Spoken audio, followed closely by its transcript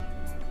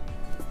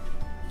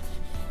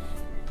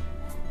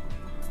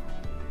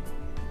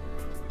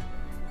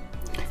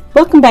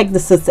Welcome back to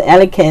Sister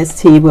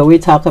Alicatz Tea, where we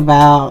talk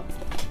about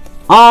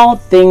all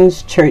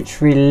things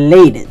church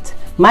related.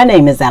 My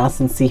name is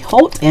Allison C.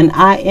 Holt, and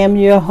I am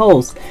your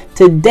host.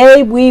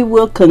 Today we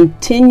will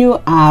continue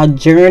our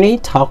journey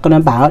talking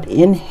about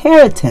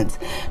inheritance.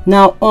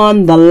 Now,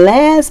 on the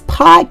last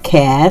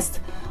podcast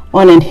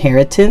on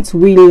inheritance,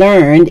 we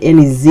learned in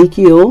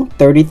Ezekiel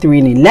 33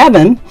 and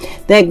 11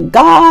 that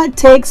God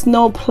takes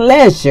no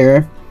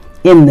pleasure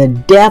in the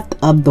death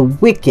of the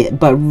wicked,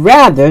 but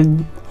rather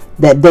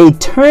that they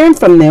turn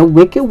from their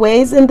wicked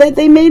ways and that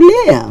they may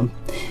live.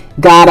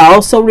 God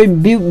also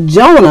rebuked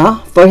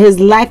Jonah for his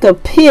lack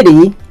of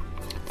pity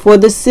for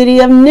the city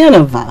of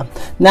Nineveh.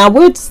 Now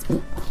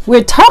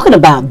we're talking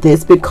about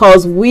this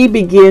because we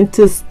begin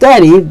to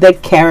study the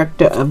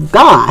character of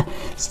God.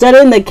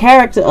 Studying the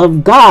character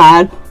of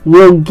God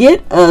will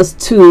get us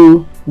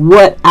to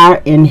what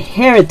our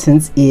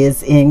inheritance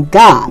is in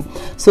God.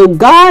 So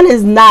God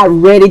is not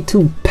ready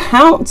to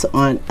pounce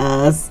on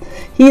us.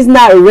 He's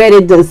not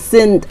ready to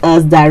send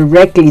us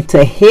directly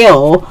to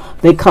hell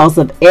because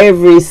of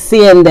every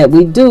sin that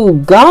we do.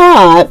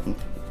 God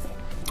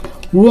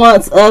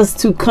wants us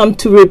to come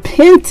to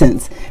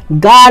repentance.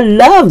 God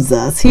loves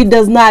us. He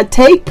does not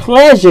take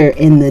pleasure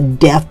in the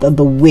death of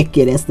the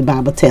wicked, as the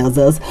Bible tells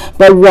us,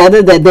 but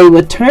rather that they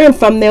would turn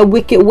from their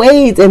wicked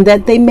ways and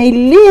that they may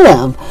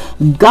live.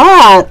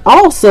 God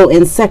also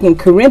in 2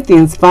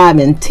 Corinthians 5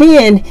 and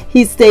 10,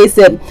 he states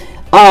that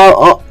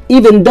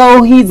even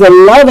though he's a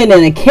loving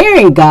and a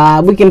caring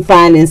God, we can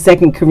find in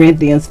 2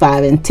 Corinthians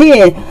 5 and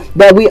 10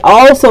 that we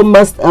also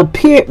must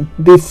appear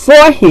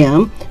before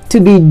him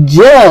to be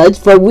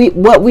judged for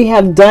what we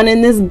have done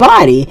in this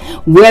body,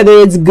 whether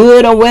it's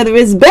good or whether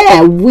it's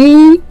bad.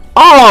 We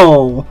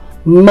all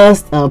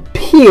must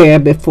appear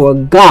before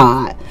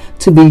God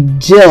to be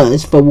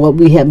judged for what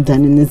we have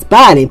done in this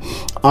body.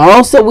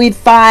 Also, we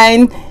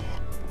find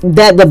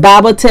that the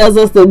Bible tells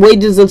us the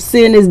wages of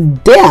sin is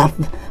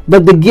death,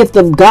 but the gift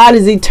of God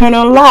is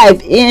eternal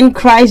life in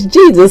Christ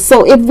Jesus.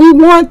 So if we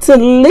want to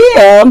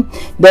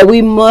live, that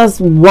we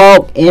must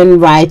walk in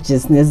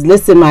righteousness.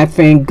 Listen, my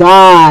friend,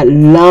 God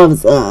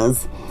loves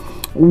us.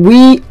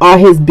 We are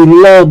his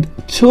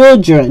beloved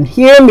children.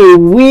 Hear me.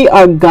 We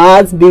are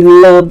God's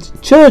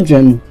beloved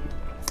children.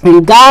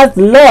 And God's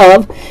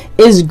love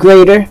is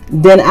greater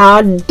than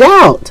our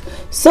doubt.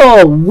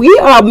 So we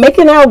are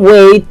making our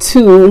way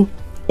to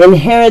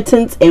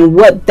inheritance and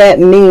what that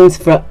means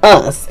for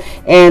us.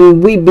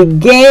 And we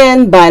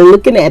began by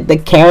looking at the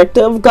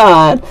character of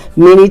God.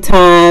 Many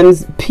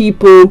times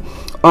people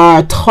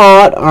are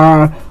taught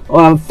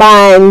or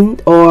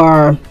find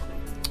or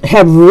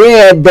have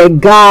read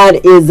that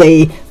God is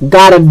a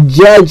God of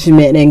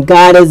judgment and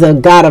God is a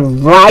God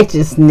of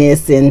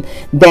righteousness, and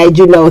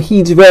that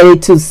he's ready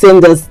to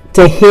send us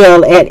to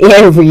hell at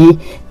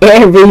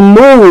every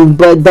move.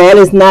 But that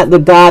is not the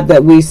God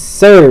that we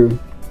serve.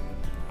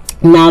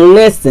 Now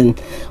listen,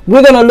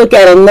 we're going to look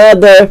at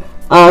another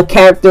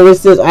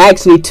characteristics, or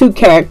actually two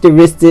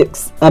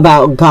characteristics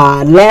about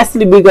God.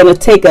 Lastly, we're going to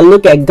take a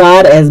look at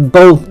God as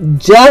both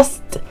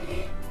just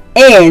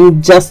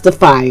and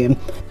justifier.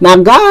 Now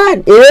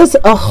God is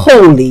a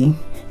holy,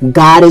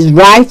 God is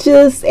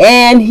righteous,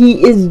 and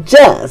he is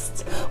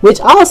just,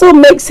 which also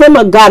makes him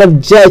a God of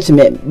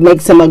judgment,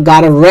 makes him a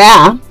God of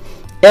wrath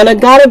and a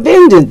God of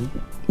vengeance.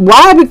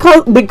 Why?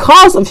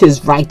 Because of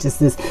his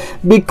righteousness.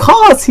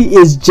 Because he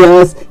is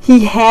just,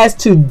 he has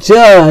to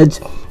judge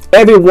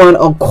everyone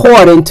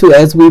according to,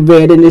 as we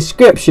read in the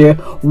scripture,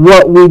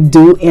 what we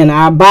do in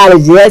our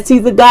bodies. Yes,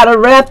 he's a God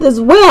of wrath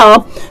as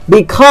well,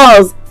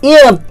 because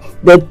if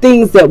the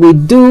things that we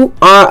do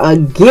are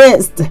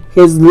against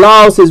his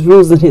laws, his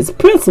rules, and his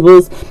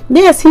principles,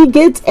 yes, he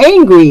gets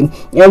angry.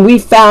 And we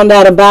found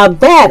out about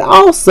that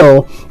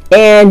also.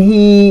 And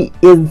he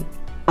is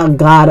a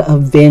God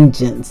of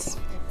vengeance.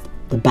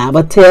 The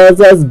Bible tells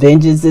us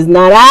vengeance is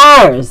not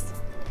ours,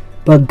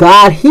 but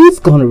God, he's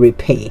going to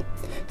repay.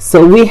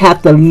 So we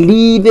have to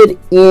leave it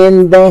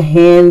in the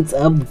hands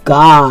of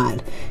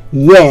God.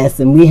 Yes,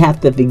 and we have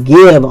to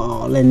forgive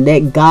all and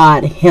let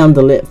God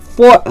handle it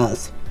for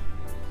us.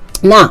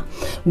 Now,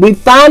 we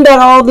find out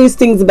all these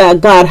things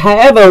about God.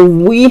 However,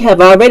 we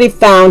have already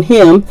found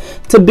him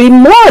to be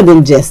more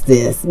than just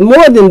this,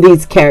 more than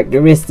these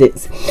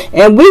characteristics.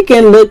 And we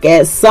can look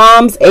at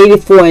Psalms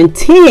 84 and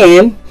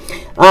 10.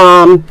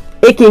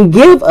 It can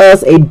give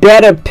us a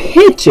better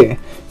picture.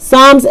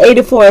 Psalms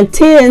 84 and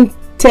 10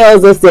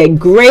 tells us that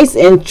grace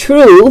and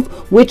truth,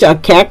 which are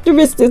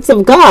characteristics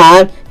of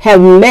God,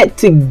 have met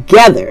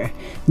together.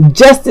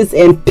 Justice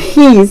and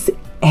peace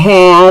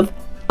has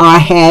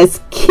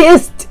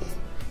kissed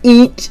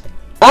each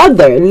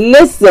other.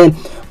 Listen,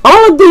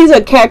 all of these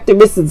are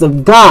characteristics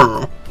of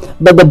God,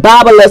 but the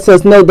Bible lets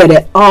us know that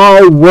it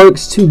all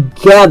works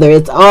together.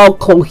 It's all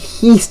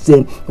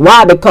cohesive.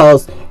 Why?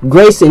 Because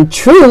grace and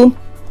truth,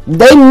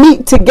 they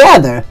meet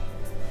together.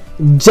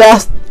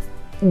 Justice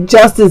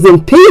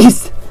and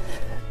peace,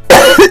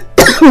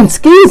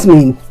 excuse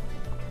me,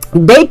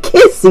 they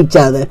kiss each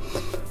other.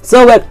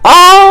 So it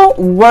all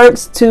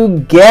works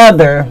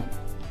together.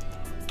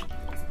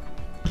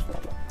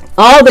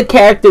 All the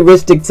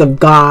characteristics of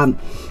God,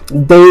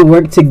 they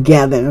work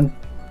together.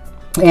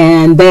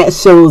 And that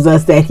shows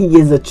us that he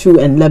is a true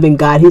and loving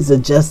God. He's a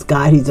just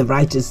God. He's a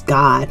righteous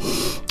God.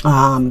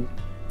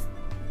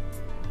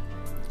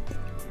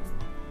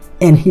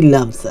 And he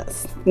loves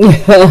us,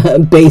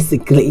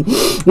 basically.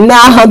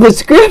 Now, the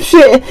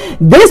scripture,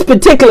 this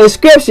particular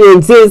scripture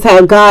exhibits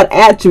how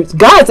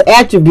God's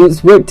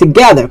attributes work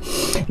together,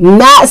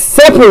 not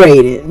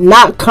separated,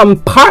 not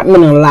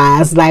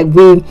compartmentalized, like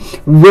we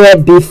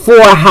read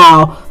before,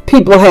 how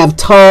people have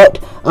taught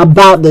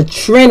about the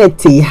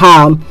Trinity,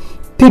 how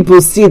people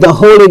see the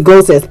Holy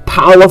Ghost as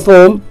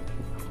powerful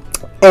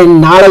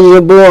and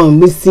knowledgeable, and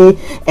we see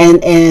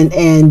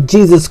and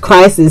Jesus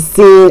Christ is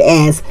seen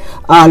as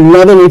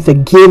loving and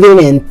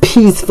forgiving and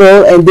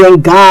peaceful, and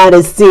then God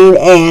is seen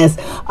as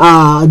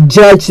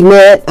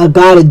judgment, a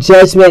God of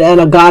judgment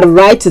and a God of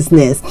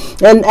righteousness,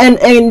 and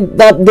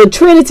the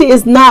Trinity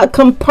is not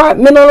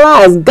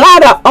compartmentalized.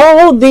 God are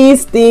all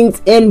these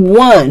things in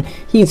one.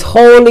 He's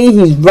holy,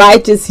 he's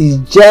righteous, he's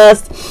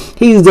just,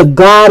 he's a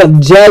God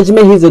of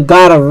judgment, he's a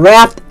God of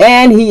wrath,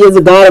 and he is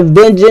a God of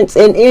vengeance,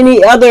 and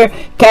any other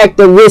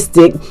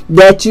characteristic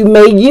that you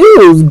may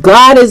use.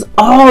 God is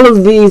all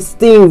of these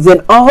things,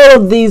 and all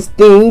of these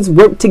things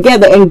work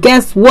together. And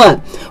guess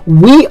what?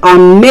 We are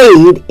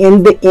made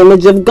in the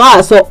image of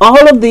God. So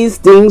all of these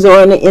things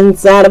are on the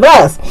inside of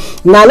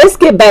us. Now let's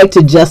get back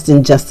to just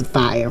and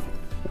justifier.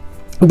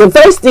 The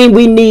first thing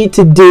we need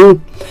to do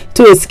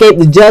to escape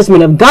the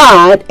judgment of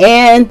God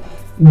and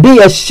be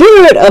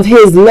assured of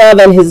his love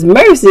and his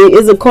mercy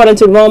is according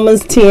to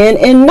Romans 10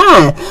 and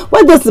 9.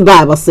 What does the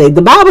Bible say?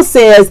 The Bible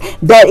says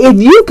that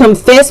if you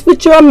confess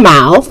with your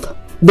mouth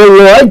the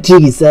Lord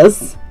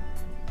Jesus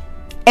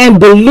and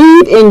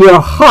believe in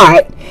your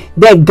heart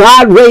that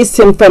God raised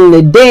him from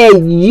the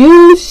dead,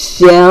 you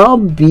shall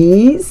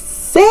be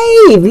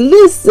saved.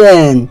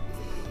 Listen.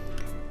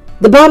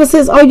 The Bible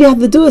says all you have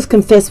to do is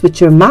confess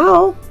with your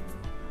mouth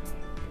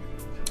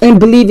and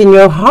believe in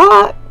your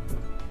heart.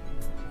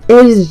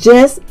 It is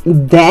just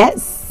that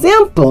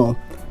simple.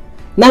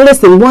 Now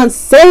listen, once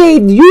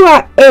saved, you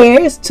are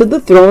heirs to the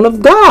throne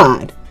of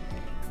God.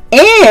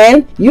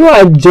 And you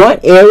are a joint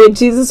heir with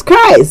Jesus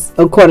Christ.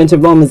 According to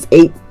Romans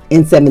 8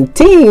 and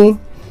 17,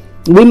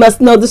 we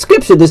must know the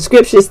scripture. The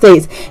scripture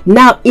states,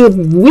 now if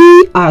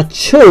we are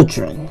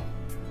children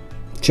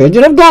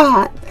of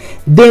God,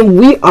 then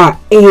we are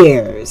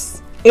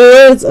heirs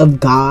of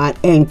God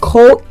and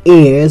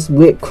co-heirs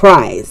with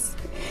Christ,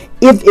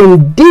 if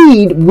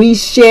indeed we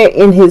share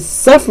in his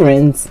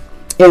sufferings,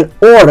 in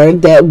order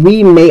that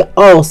we may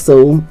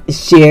also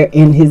share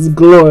in his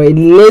glory.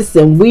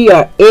 Listen, we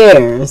are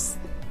heirs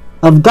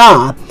of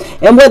God.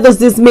 And what does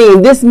this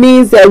mean? This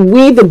means that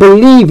we, the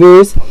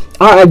believers,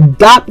 are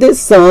adopted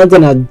sons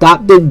and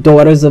adopted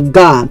daughters of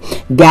God.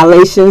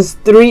 Galatians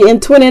 3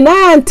 and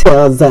 29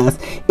 tells us,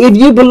 if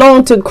you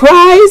belong to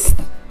Christ,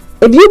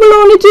 if you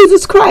belong to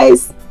Jesus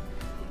Christ,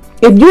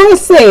 if you're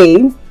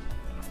saved,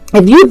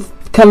 if you've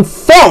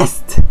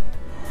confessed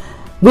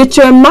with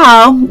your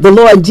mouth the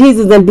Lord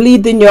Jesus and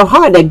believed in your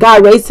heart that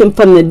God raised him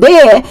from the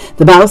dead,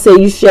 the Bible says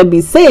you shall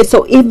be saved.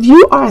 So if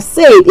you are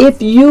saved,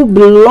 if you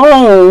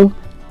belong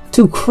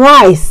to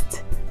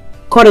Christ,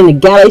 according to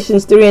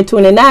Galatians 3 and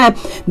 29,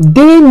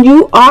 then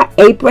you are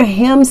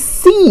Abraham's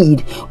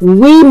seed.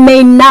 We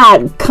may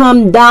not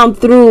come down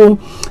through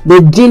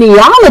the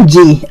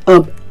genealogy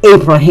of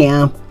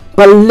Abraham,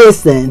 but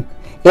listen,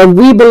 if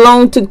we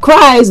belong to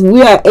Christ,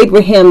 we are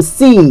Abraham's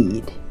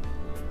seed.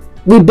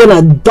 We've been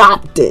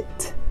adopted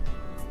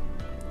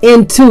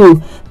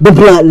into the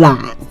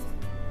bloodline.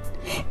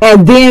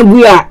 And then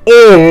we are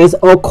heirs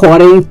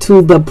according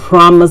to the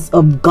promise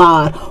of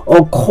God,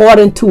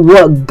 according to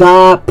what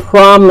God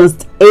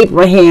promised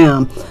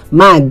Abraham.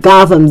 My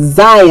God, from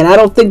Zion. I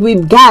don't think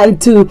we've gotten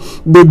to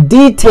the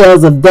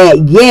details of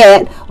that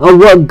yet, of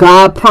what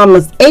God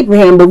promised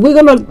Abraham, but we're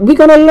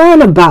gonna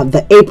learn about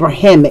the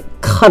Abrahamic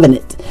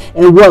covenant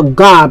and what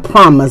God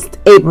promised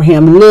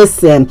Abraham.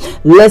 Listen,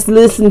 let's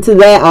listen to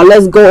that, or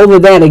let's go over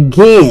that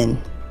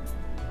again.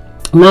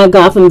 My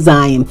God, from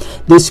Zion.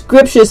 The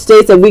scripture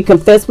states that we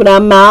confess with our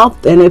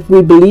mouth, and if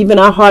we believe in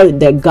our heart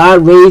that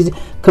God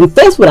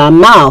confess with our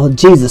mouth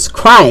Jesus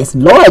Christ,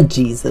 Lord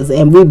Jesus,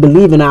 and we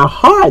believe in our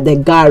heart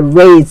that God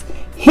raised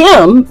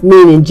him,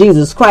 meaning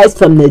Jesus Christ,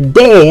 from the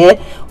dead,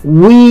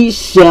 we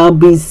shall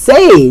be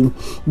saved.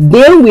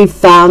 Then we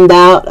found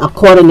out,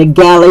 according to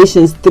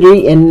Galatians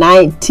 3 and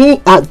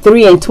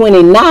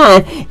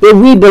 29, if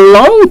we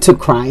belong to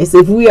Christ,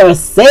 if we are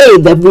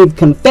saved, that we've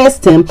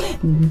confessed him,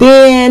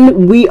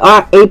 then we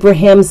are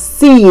Abraham's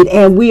seed,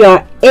 and we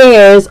are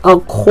heirs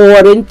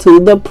according to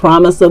the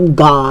promise of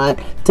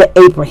God to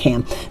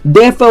Abraham.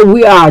 Therefore,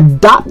 we are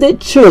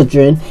adopted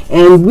children,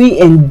 and we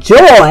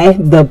enjoy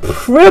the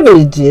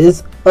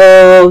privileges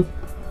of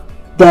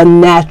the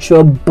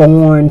natural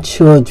born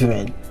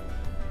children.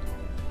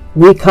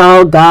 We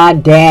call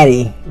God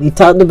Daddy. We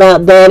talked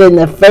about that in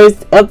the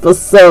first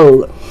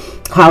episode.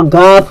 how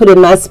God put in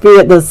my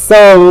spirit the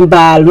song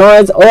by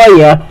Lawrence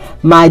Oyor,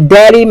 My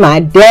Daddy, My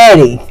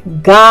Daddy.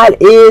 God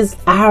is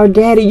our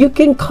daddy. You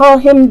can call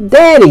him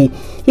daddy.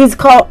 He's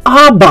called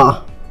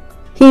Abba.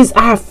 He's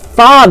our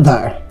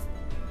Father.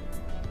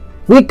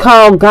 We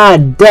call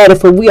God daddy,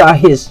 for we are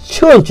his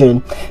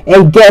children.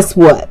 And guess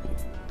what?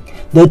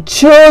 The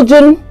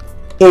children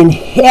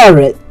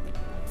inherit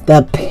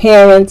the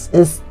parents'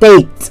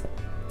 estate.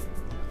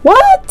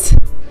 What?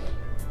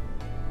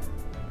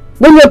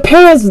 When your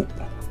parents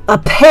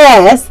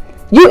pass,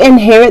 you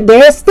inherit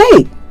their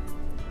estate.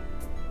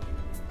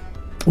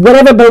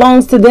 Whatever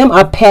belongs to them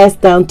are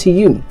passed down to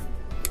you.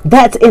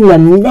 That's in the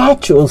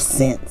natural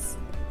sense.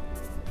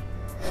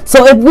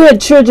 So if we're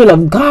children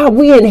of God,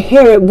 we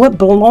inherit what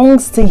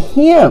belongs to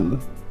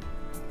him.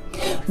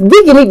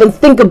 We can even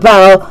think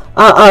about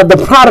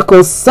the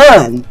prodigal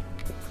son.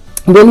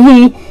 When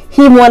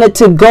he wanted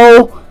to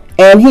go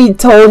and he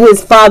told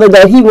his father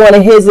that he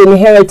wanted his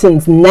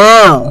inheritance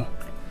now.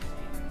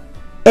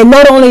 And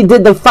not only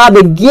did the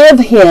father give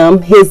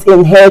him his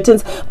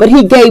inheritance, but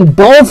he gave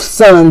both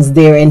sons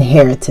their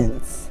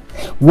inheritance.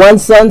 One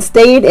son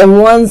stayed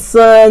and one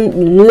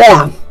son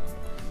left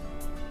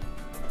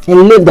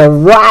and lived a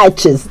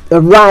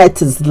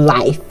riotous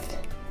life.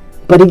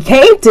 But he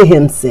came to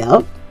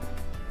himself,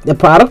 the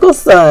prodigal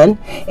son,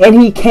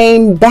 and he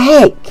came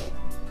back.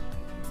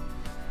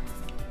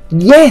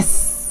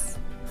 Yes,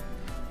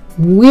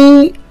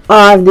 we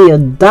are the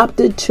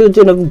adopted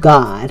children of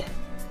God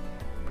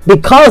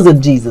because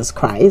of Jesus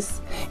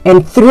Christ.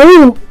 And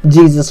through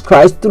Jesus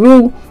Christ,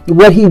 through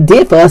what he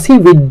did for us, he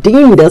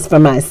redeemed us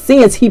from our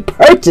sins. He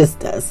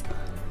purchased us.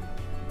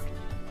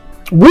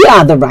 We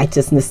are the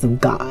righteousness of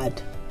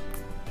God.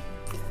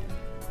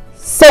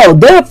 So,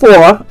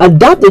 therefore,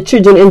 adopted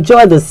children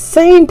enjoy the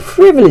same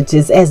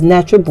privileges as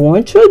natural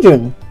born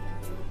children.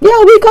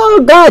 Yeah, we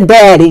call God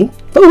daddy,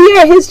 but we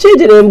are his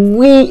children and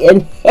we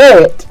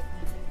inherit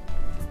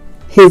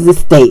his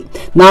estate.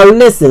 Now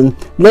listen,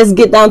 let's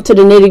get down to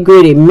the nitty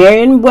gritty.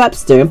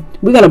 Merriam-Webster,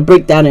 we're going to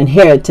break down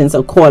inheritance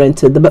according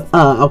to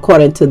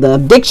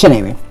the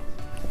dictionary.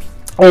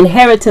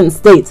 Inheritance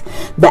states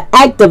the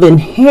act of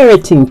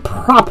inheriting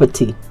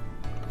property,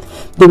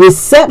 the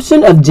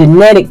reception of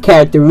genetic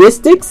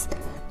characteristics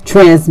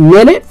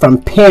transmitted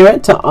from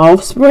parent to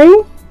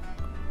offspring.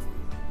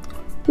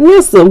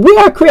 Listen, we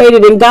are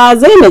created in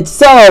God's image,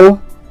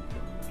 so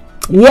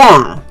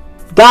yeah,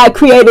 God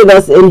created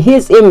us in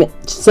his image,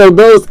 so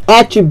those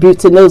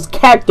attributes and those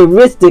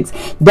characteristics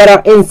that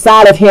are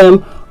inside of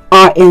him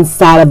are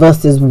inside of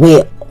us as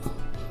well.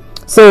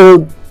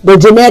 So the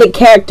genetic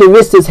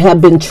characteristics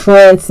have been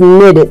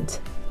transmitted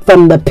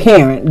from the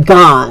parent,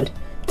 God,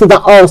 to the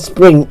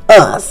offspring,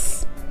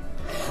 us.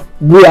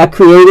 We are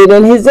created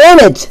in his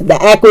image.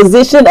 The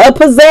acquisition of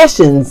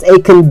possessions, a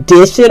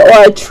condition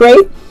or a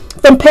trait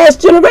from past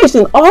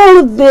generations. All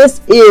of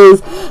this is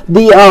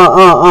the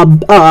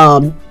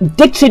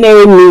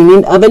dictionary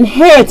meaning of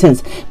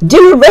inheritance.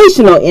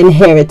 Generational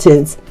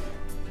inheritance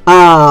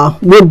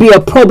would be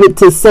appropriate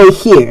to say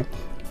here,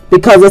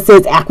 because it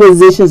says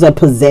acquisitions of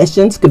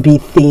possessions could be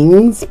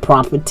things,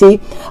 property,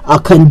 a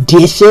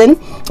condition,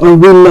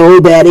 and we know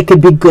that it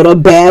could be good or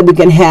bad. We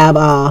can have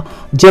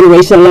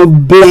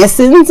generational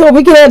blessings, or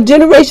we can have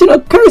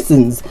generational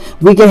cursings.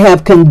 We can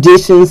have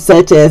conditions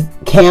such as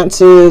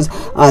cancers,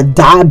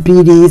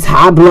 diabetes,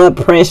 high blood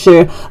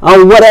pressure,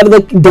 or whatever the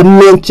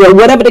dementia,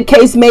 whatever the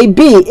case may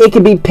be. It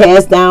can be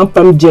passed down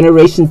from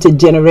generation to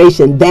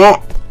generation.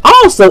 That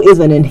also is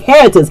an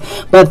inheritance.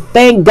 But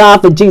thank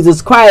God for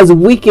Jesus Christ,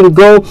 we can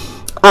go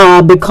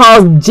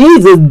because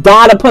Jesus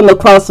died upon the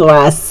cross for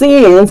our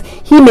sins.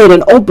 He made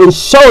an open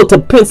show to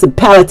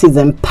principalities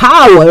and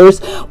powers.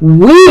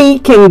 We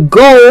can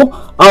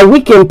go, or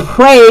we can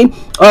pray,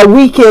 or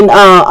we can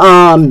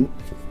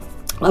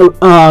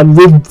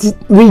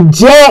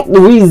reject,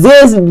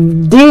 resist,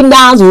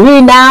 denounce,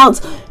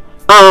 renounce,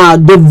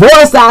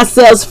 divorce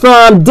ourselves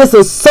from,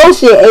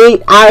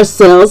 disassociate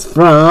ourselves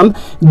from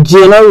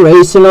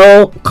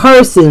generational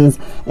cursings,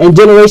 and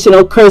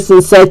generational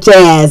cursings such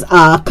as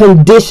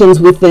conditions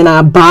within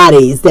our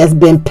bodies that's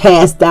been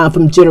passed down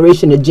from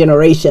generation to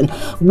generation.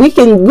 We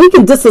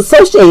can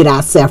disassociate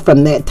ourselves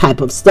from that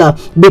type of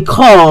stuff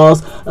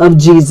because of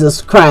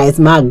Jesus Christ,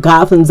 my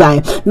God from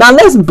Zion. Now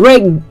let's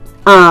break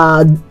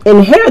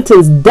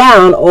inheritance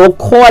down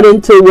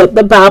according to what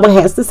the Bible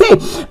has to say.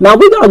 Now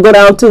we're going to go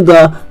down to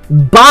the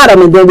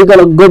bottom and then we're going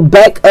to go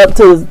back up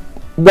to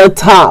the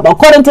top.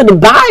 According to the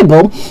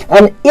Bible,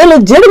 an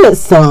illegitimate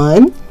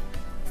son,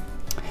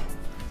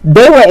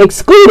 they were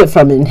excluded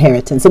from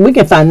inheritance, and we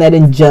can find that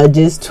in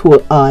Judges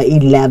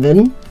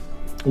 11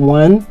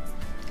 1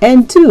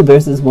 and 2,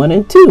 verses 1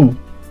 and 2.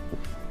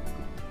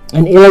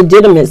 An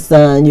illegitimate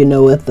son,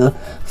 if the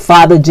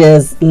father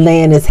just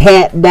laying his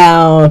hat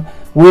down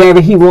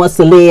wherever he wants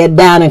to lay it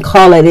down and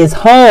call it his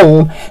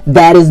home,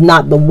 that is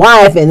not the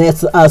wife, and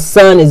if a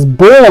son is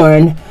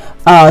born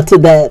to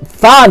that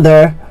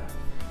father,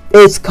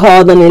 it's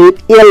called an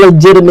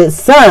illegitimate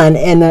son,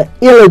 and an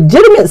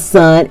illegitimate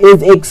son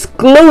is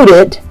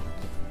excluded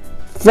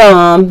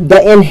from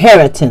the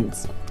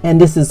inheritance. And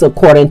this is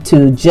according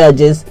to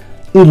Judges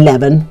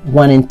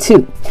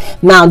 11:1-2.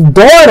 Now,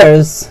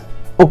 daughters,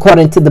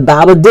 according to the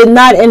Bible, did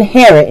not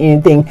inherit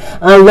anything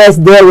unless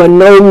there were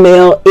no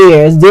male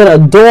heirs. Then a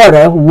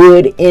daughter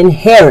would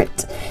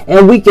inherit.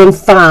 And we can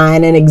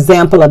find an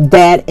example of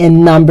that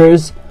in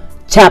Numbers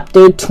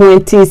chapter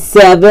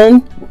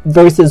 27,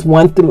 verses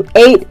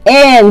 1-8,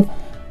 and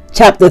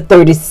chapter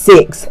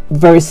 36,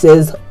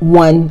 verses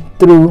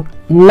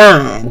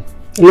 1-9.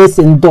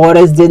 Listen,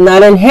 daughters did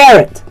not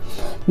inherit.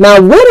 Now,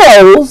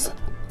 widows,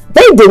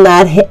 they did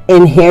not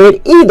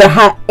inherit either.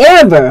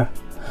 However,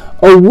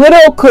 a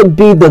widow could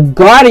be the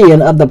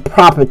guardian of the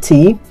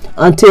property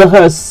until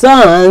her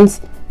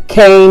sons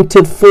came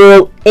to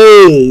full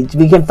age.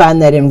 We can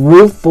find that in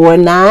Ruth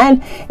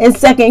 4:9 and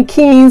 2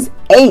 Kings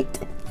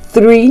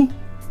 8:3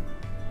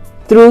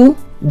 through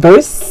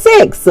verse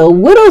 6. So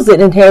widows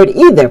didn't inherit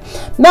either.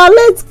 Now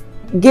let's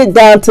get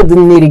down to the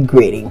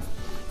nitty-gritty.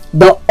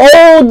 The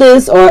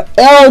oldest or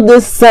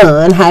eldest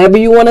son, however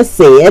you want to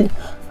say it,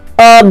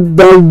 of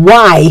the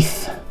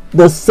wife,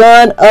 the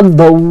son of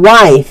the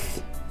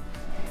wife,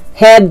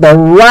 had the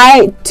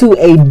right to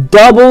a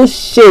double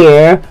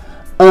share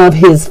of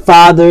his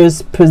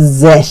father's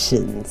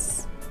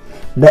possessions.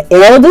 The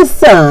eldest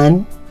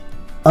son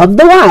of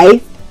the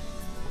wife,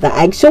 the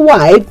actual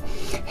wife,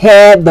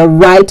 had the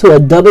right to a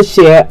double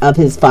share of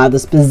his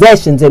father's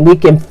possessions. And we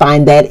can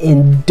find that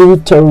in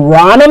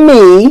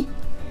Deuteronomy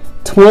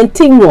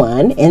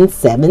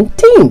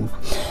 21:17.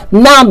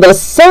 Now the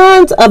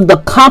sons of the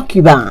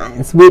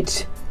concubines,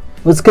 which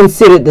was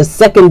considered the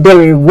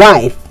secondary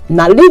wife,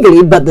 not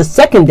legally, but the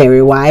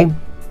secondary wife,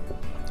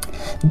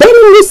 they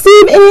didn't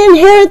receive any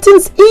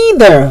inheritance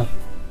either.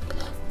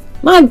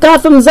 My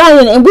God, from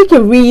Zion. And we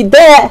can read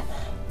that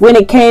when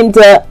it came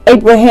to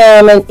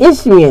Abraham and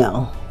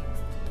Ishmael.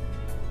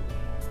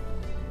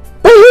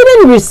 But he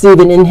didn't receive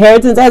an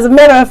inheritance. As a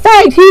matter of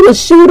fact, he was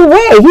shooed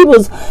away. He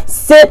was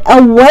sent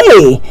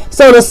away.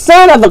 So the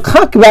son of a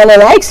concubine,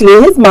 and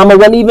actually his mama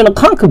wasn't even a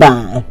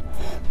concubine.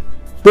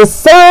 The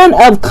son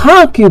of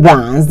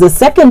concubines, the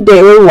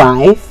secondary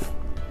wife,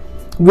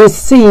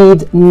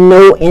 received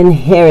no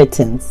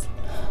inheritance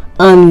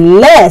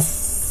unless,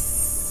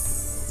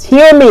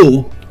 hear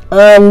me,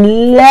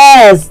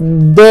 unless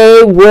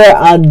they were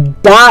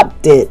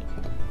adopted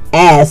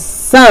as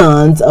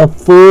sons of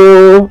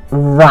full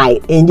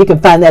right. And you can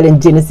find that in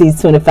Genesis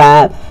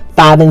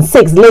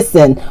 25:5-6.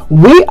 Listen,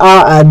 we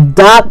are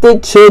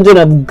adopted children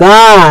of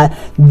God.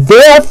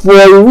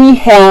 Therefore, we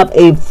have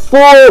a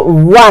full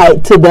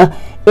right to the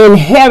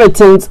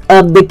inheritance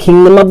of the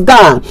kingdom of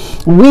God.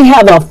 We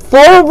have a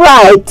full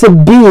right to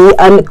be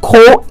a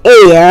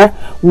co-heir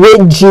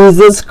with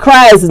Jesus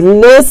Christ.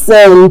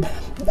 Listen,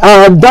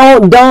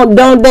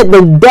 don't let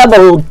the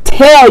devil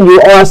tell you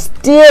or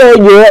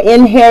steal your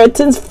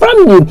inheritance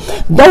from you.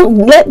 Don't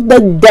let the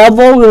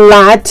devil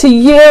lie to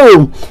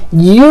you.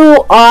 If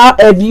you are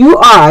a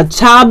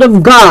child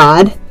of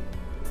God,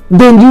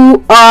 then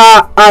you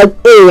are an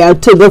heir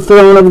to the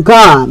throne of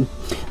God.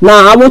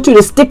 Now I want you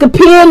to stick a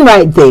pin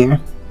right there,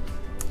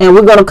 and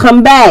we're going to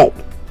come back.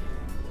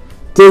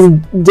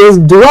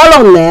 Just dwell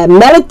on that,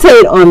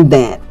 meditate on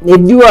that.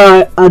 If you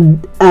are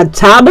a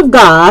child of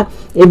God,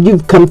 if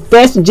you've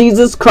confessed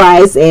Jesus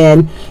Christ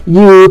and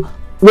you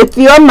with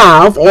your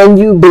mouth and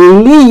you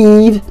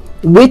believe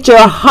with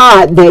your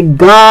heart that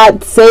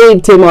God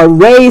saved him or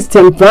raised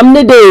him from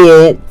the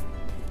dead,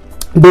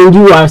 then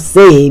you are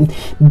saved.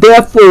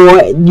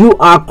 Therefore, you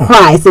are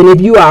Christ. And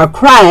if you are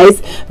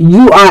Christ,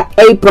 you are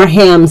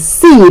Abraham's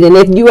seed. And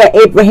if you are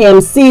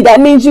Abraham's seed, that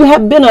means you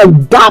have been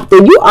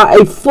adopted. You are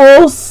a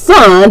full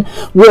son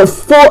with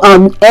full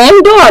and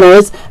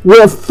daughters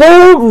with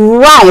full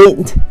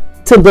right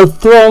to the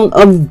throne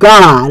of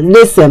God.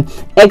 Listen,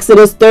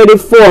 Exodus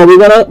 34.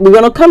 We're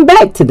gonna come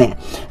back to that.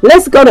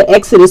 Let's go to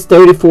Exodus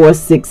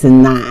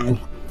 34:6-9.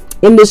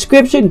 In the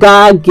scripture,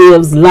 God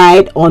gives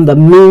light on the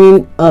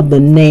meaning of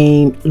the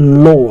name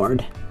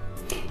Lord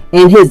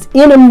and his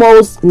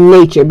innermost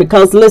nature.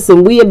 Because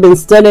listen, we have been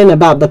studying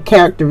about the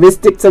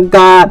characteristics of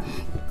God,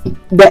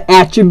 the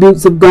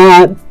attributes of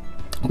God,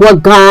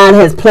 what God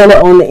has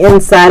planted on the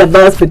inside of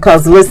us.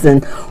 Because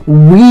listen,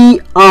 we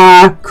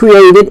are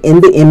created in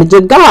the image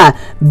of God.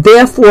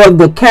 Therefore,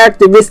 the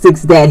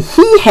characteristics that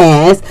he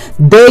has,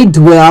 they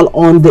dwell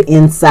on the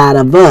inside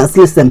of us.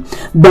 Listen,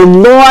 the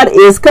Lord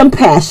is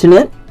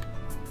compassionate.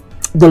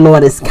 The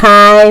Lord is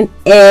kind,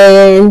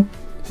 and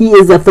he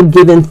is a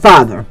forgiving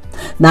father.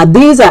 Now,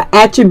 these are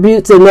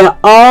attributes, and they're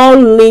all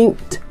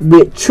linked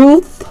with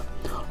truth,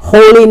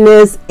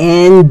 holiness,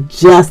 and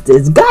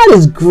justice. God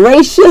is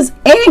gracious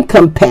and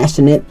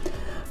compassionate,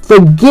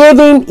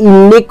 forgiving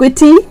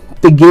iniquity,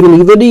 forgiving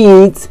evil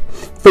deeds,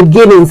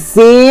 forgiving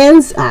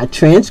sins, our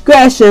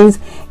transgressions,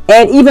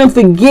 and even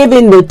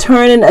forgiving the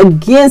turning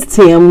against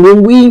him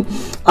when we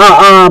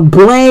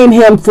blame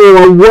him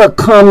for what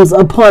comes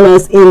upon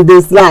us in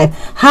this life.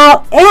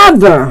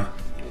 However,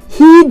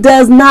 He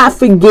does not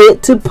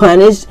forget to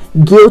punish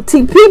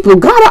guilty people.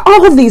 God are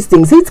all of these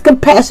things. He's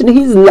compassionate,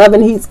 he's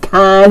loving, he's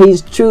kind,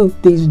 he's truth,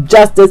 he's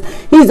justice,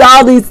 he's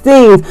all these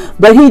things,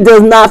 but he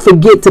does not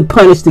forget to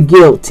punish the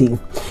guilty.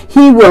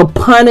 He will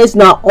punish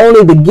not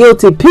only the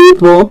guilty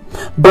people,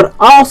 but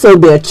also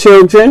their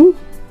children,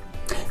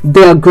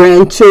 their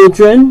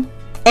grandchildren,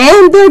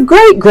 and their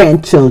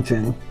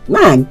great-grandchildren.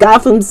 My God,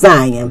 from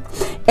Zion.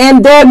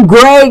 And their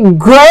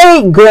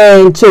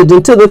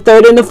great-great-grandchildren to the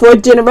third and the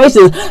fourth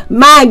generations.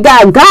 My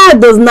God,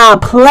 God does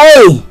not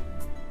play.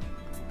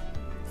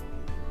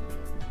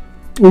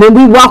 When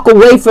we walk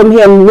away from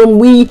him, when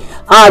we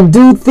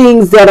do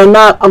things that are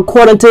not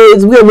according to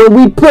his will, when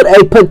we put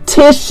a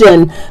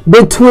petition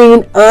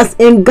between us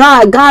and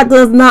God, God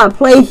does not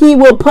play. He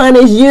will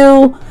punish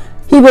you.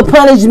 He will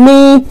punish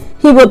me.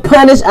 He will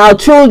punish our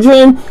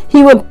children.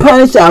 He will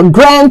punish our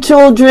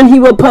grandchildren. He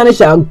will punish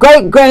our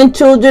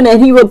great-grandchildren.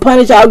 And he will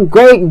punish our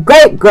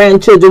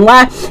great-great-grandchildren.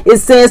 Why? It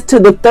says to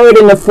the third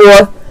and the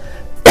fourth,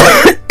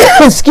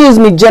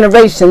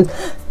 generations.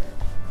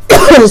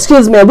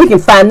 Excuse me. We can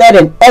find that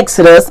in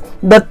Exodus,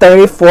 the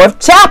 34th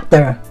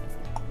chapter.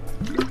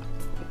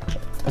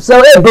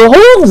 So it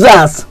behooves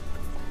us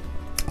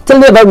to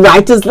live a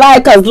righteous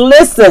life. Because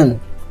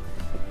listen,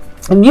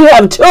 if you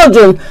have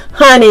children,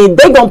 honey,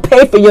 they're going to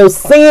pay for your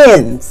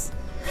sins.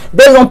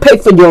 They're going to pay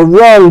for your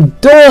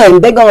wrongdoing.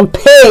 They're going to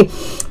pay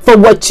for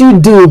what you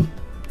do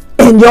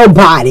in your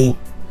body.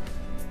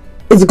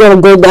 It's going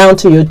to go down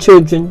to your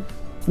children,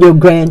 your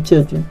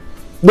grandchildren,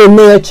 then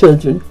their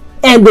children,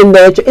 and then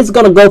their children. It's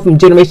going to go from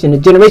generation to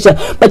generation.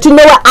 But you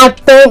know what? I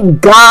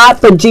thank God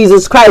for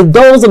Jesus Christ.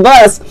 Those of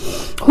us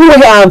who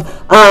have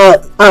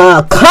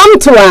come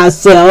to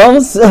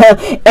ourselves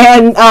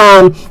and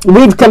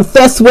we've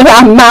confessed with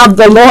our mouth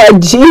the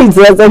Lord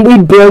Jesus, and we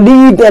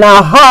believed in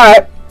our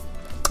heart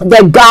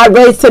that God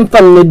raised him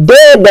from the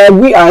dead, that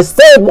we are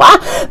saved. Why?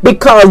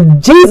 Because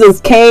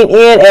Jesus came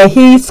in and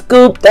he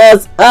scooped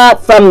us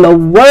up from the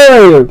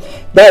word.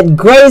 That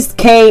grace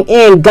came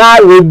in.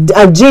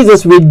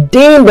 Jesus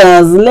redeemed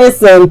us.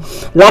 Listen,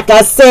 like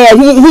I said,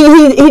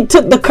 he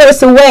took the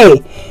curse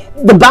away.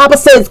 The Bible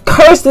says,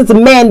 cursed is the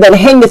man that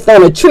hangeth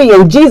on a tree,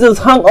 and Jesus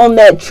hung on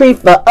that tree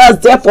for us.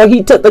 Therefore,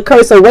 he took the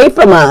curse away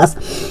from us.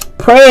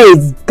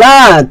 Praise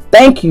God.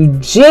 Thank you,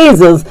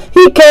 Jesus.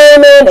 He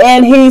came in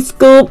and he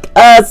scooped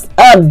us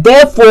up.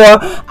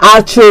 Therefore,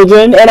 our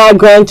children and our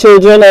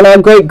grandchildren and our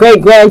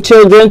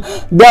great-great-grandchildren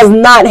does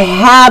not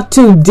have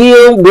to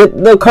deal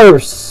with the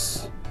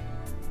curse.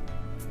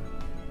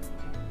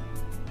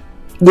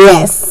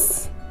 Yes.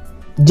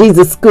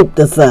 Jesus scooped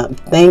us up.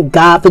 Thank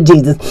God for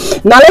Jesus.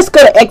 Now let's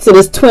go to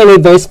Exodus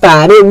 20 verse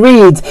 5. It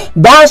reads,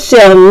 thou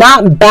shalt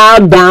not bow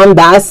down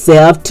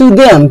thyself to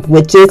them,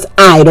 which is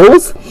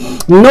idols,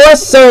 nor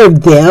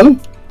serve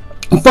them.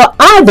 For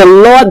I, the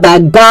Lord thy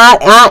God,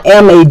 I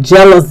am a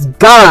jealous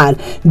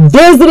God,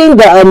 visiting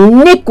the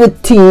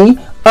iniquity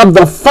of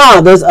the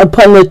fathers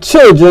upon the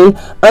children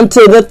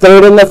unto the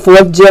third and the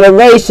fourth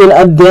generation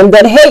of them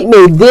that hate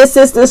me. This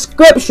is the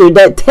scripture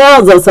that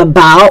tells us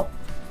about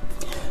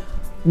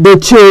the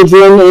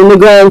children and the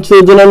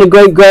grandchildren and the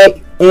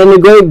great-great and the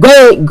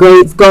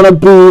great-great-greats gonna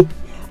be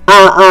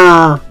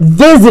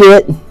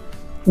visited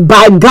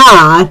by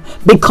God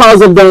because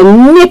of the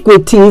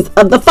iniquities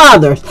of the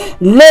fathers.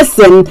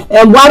 Listen,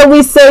 and why do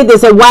we say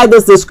this, and why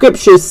does the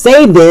scripture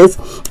say this?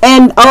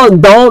 And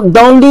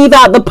don't leave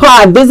out the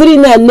part,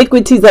 visiting the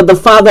iniquities of the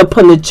father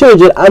upon the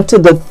children unto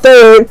the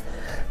third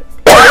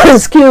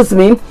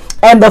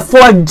and the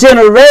fourth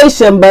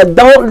generation. But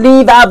don't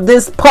leave out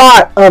this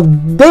part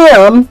of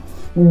them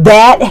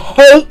that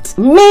hate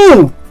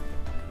me.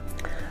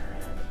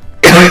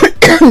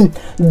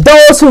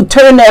 Those who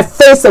turn their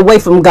face away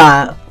from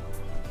God.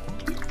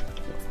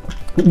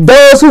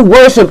 Those who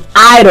worship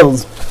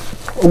idols,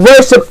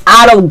 worship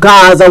idol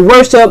gods, or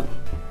worship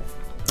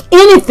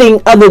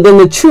anything other than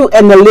the true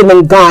and the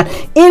living God,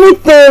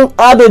 anything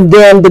other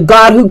than the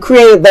God who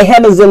created the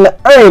heavens and the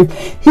earth.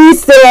 He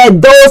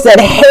said, those that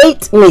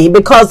hate me,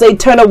 because they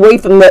turn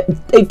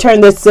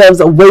themselves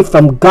away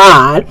from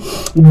God,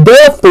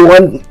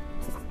 therefore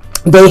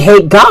they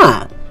hate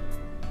God.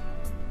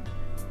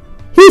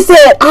 He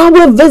said, I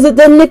will visit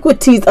the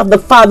iniquities of the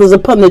fathers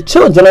upon the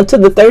children unto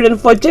the third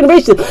and fourth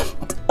generation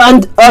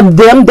of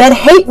them that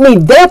hate me.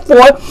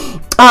 Therefore,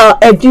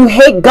 if you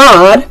hate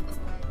God,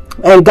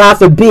 and God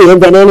forbid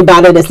that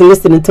anybody that's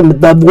listening to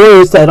the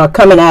words that are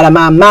coming out of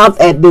my mouth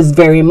at this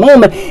very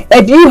moment,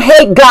 if you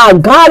hate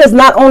God, God is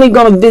not only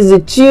going to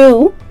visit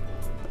you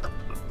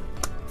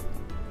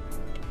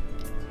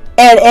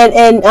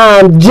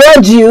and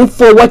judge you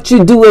for what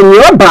you do in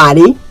your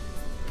body,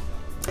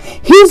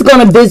 he's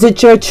going to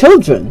visit your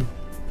children.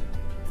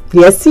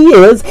 Yes, he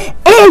is.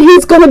 And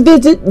he's going to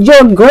visit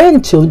your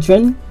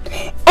grandchildren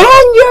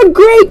and your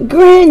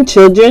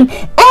great-grandchildren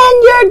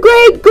and your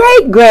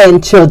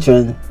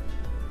great-great-grandchildren.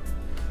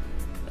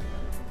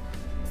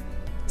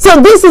 So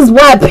this is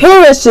why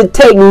parents should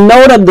take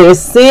note of their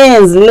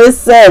sins.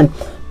 Listen,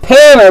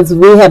 parents,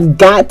 we have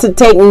got to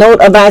take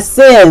note of our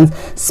sins.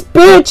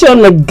 Spiritual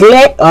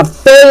neglect or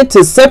failure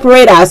to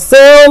separate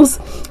ourselves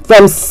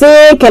from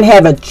sin can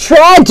have a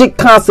tragic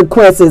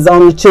consequences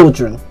on the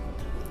children.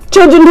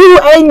 Children who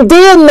ain't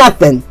did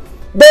nothing.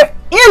 They're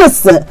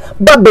innocent,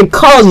 but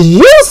because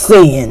you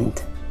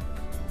sinned,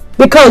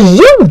 because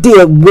you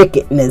did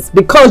wickedness,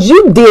 because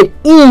you did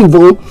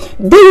evil,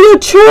 then your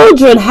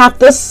children have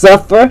to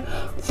suffer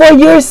for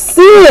your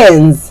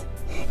sins.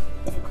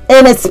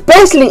 And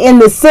especially in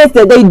the sense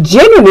that they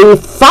generally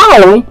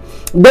follow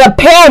their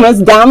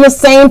parents down the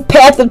same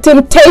path of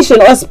temptation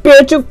or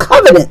spiritual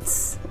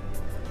covenants.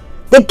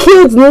 The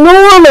kids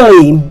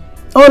normally,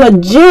 on a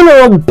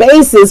general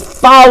basis,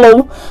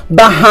 follow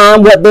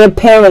behind what their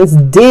parents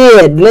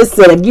did.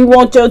 Listen, if you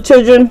want your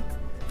children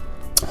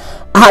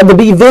to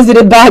be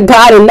visited by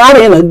God and not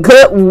in a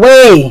good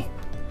way,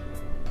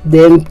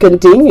 then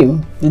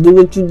continue to do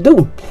what you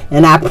do.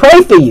 And I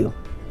pray for you.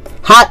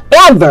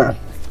 However,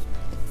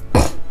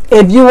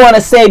 if you want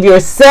to save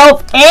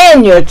yourself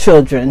and your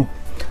children,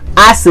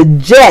 I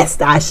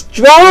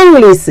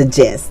strongly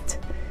suggest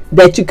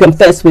that you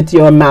confess with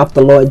your mouth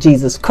the Lord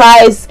Jesus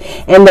Christ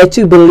and that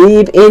you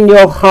believe in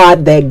your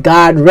heart that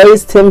God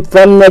raised him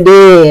from the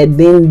dead,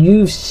 then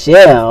you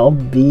shall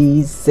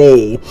be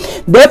saved.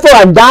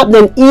 Therefore,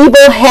 adopting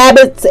evil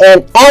habits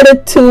and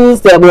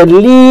attitudes that will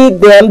lead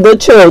them, the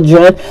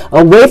children,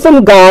 away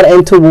from God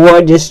and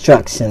toward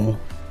destruction.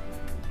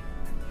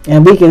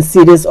 And we can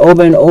see this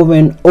over and over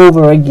and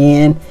over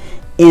again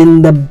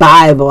in the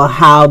Bible,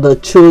 how the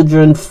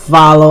children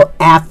follow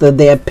after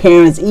their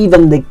parents,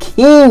 even the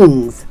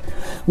kings.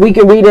 We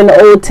can read in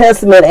the Old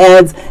Testament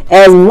as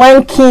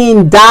one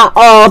king die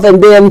off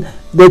and then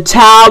the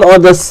child or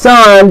the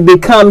son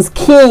becomes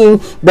king.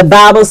 The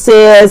Bible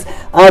tells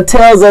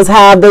us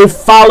how they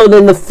followed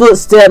in the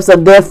footsteps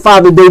of their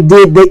father. They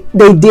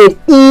did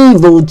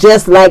evil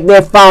just like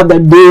their father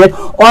did,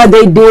 or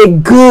they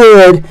did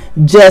good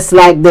just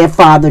like their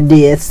father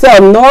did. So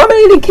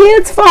normally the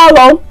kids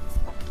follow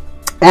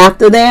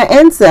after their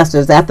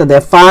ancestors, after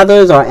their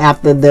fathers, or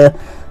after their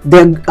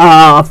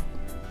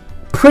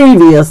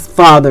previous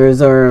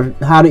fathers, or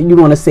how do you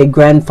want to say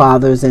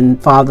grandfathers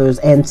and fathers,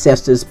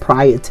 ancestors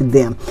prior to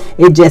them.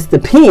 It just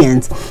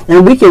depends.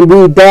 And we can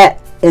read that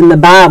in the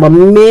Bible.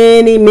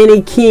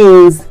 Many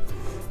kings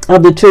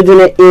of the children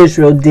of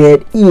Israel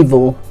did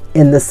evil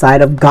in the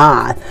sight of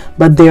God,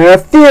 but there are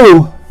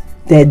few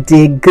that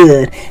did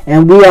good.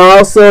 And we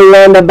also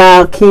learned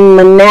about King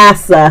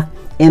Manasseh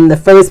in the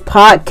first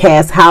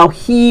podcast, how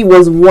he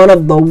was one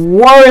of the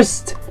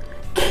worst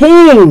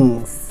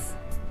kings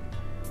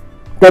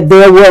that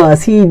there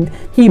was.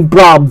 He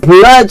brought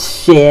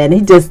bloodshed. He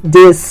just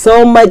did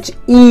so much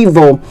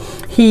evil.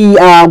 He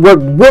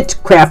worked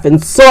witchcraft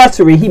and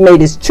sorcery. He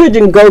made his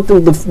children walk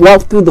through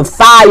the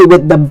fire.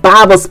 With the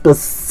Bible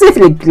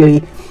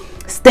specifically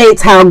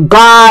states how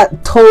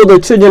God told the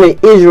children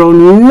of Israel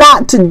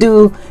not to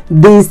do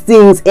these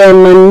things,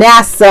 and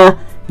Manasseh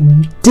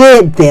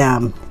did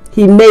them.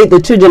 He made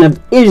the children of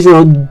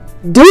Israel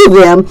do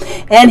them,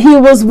 and he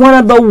was one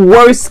of the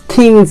worst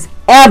kings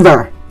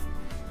ever.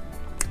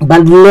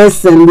 But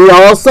listen, we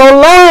also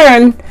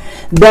learn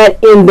that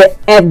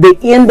at the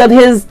end of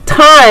his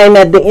time,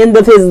 at the end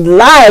of his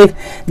life,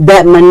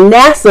 that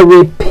Manasseh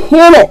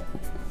repented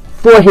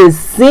for his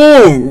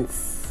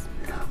sins,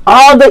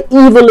 all the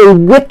evil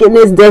and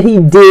wickedness that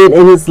he did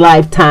in his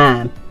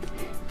lifetime.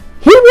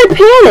 He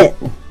repented.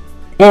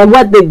 And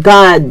what did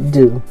God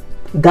do?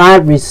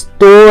 God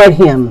restored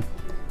him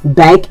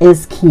back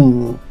as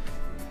king.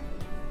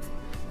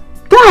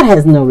 God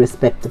has no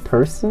respect to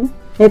person.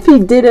 If he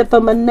did it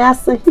for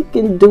Manasseh, he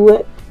can do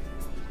it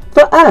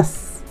for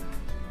us.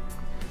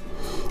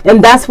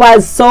 And that's why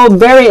it's so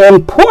very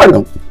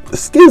important.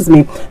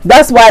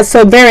 That's why it's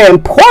so very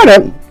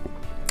important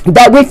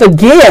that we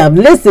forgive.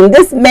 Listen,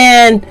 this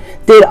man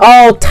did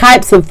all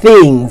types of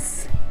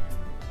things,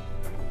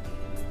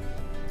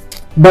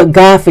 but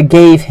God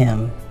forgave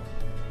him.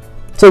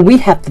 So we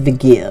have to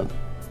forgive.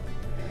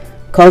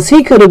 Because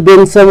he could have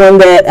been someone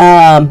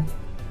that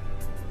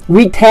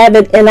wreaked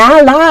havoc in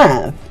our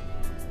lives.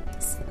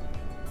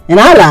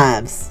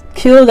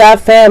 Killed our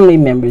family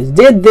members,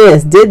 did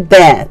this, did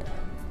that,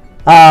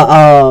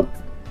 all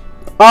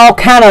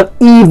kind of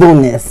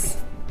evilness.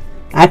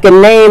 I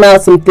can name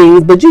out some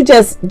things, but you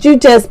just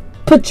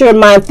put your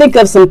mind, think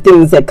of some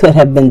things that could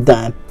have been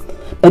done.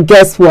 But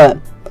guess what?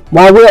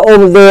 While we're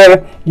over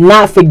there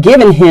not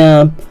forgiving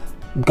him,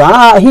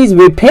 he's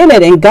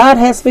repented and God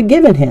has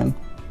forgiven him.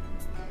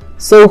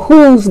 So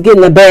who's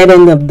getting the bad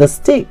end of the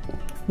stick?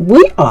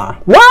 We are.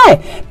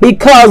 Why?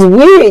 Because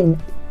we,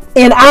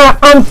 in our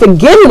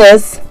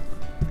unforgiveness,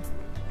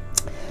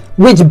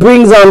 which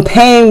brings on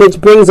pain, which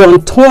brings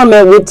on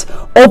torment, which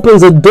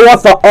opens a door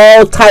for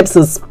all types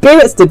of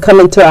spirits to come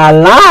into our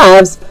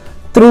lives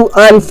through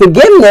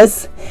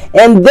unforgiveness.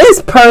 And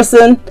this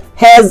person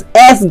has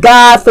asked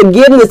God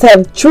forgiveness,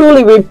 have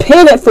truly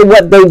repented for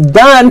what they've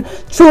done,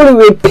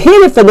 truly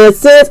repented for their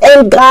sins,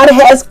 and God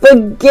has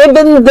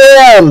forgiven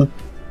them.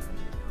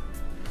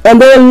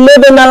 And they're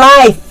living a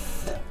life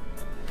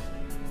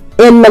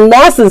In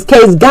Manasseh's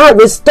case, God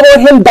restored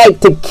him back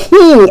to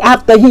king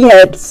after he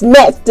had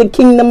snatched the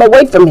kingdom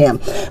away from him.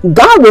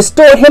 God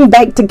restored him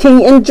back to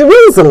king in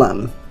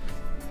Jerusalem.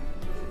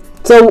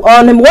 So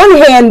on the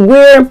one hand,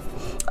 we're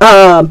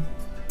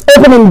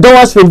opening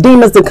doors for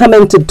demons to come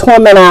in to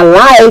torment our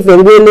life,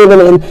 and we're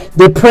living in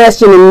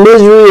depression and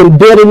misery and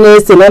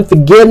bitterness and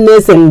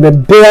unforgiveness and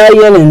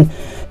rebellion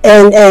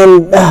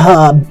and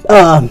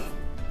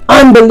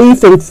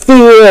unbelief and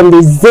fear and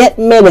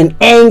resentment and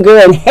anger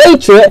and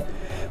hatred,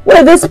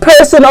 where this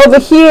person over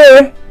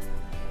here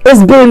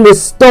is being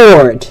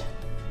restored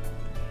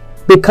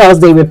because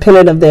they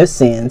repented of their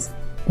sins.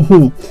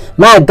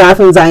 My God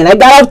from Zion, I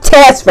got off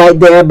task right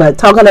there, but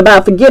talking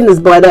about forgiveness,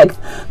 boy, that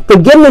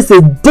forgiveness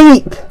is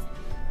deep.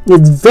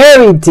 It's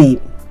very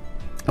deep.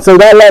 So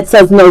that lets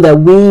us know that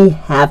we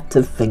have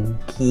to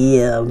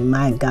forgive.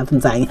 My God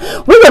from Zion.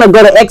 We're going to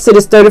go to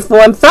Exodus 34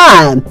 and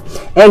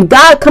 5. And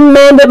God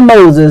commanded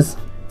Moses,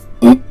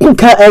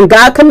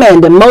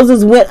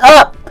 Moses went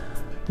up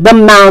the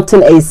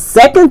mountain a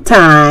second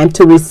time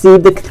to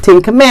receive the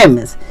 10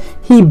 commandments.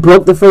 He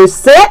broke the first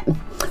set.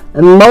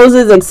 And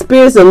Moses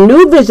experienced a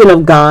new vision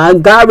of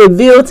God. God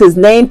revealed his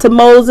name to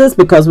Moses,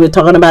 because we're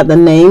talking about the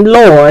name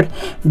Lord.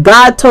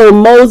 God told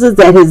Moses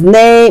that his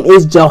name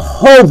is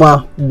Jehovah,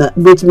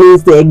 which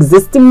means the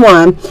existing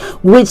one,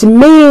 which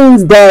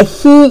means that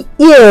he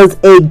is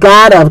a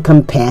God of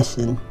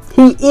compassion.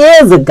 He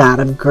is a God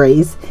of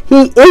grace.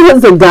 He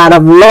is a God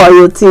of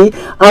loyalty,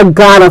 a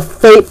God of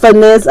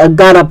faithfulness, a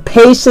God of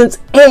patience,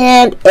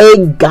 and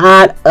a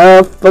God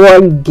of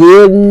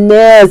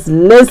forgiveness.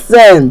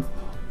 Listen.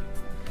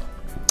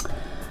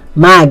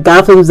 My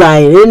God from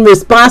Zion. In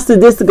response to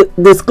this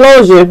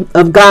disclosure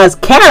of God's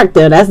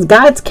character, that's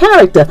God's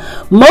character,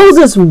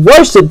 Moses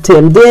worshiped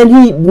him.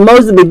 Then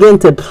Moses began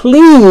to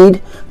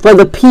plead for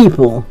the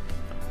people,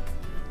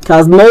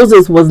 because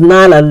Moses was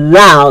not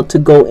allowed to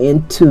go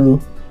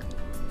into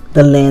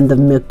the land of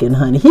milk and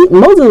honey.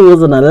 Moses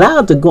wasn't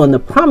allowed to go in the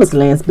promised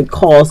lands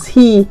because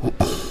he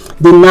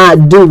did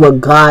not do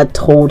what God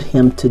told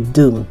him to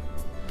do.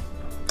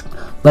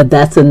 But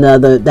that's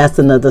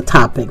another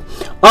topic.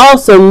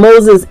 Also,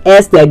 Moses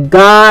asked that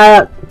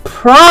God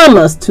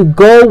promise to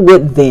go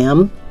with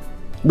them,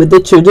 with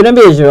the children of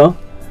Israel,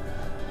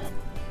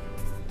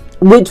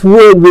 which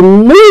would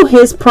renew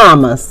his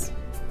promise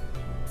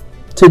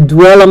to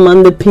dwell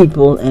among the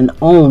people and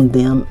own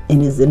them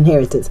in his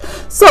inheritance.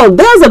 So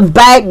there's a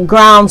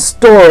background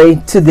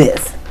story to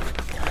this.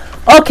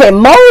 Okay,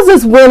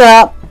 Moses went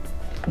up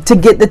to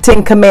get the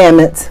 10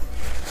 commandments.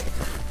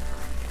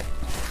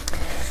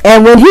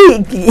 And when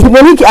he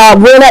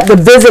went up to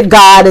visit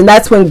God, and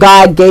that's when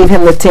God gave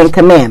him the 10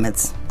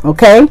 commandments.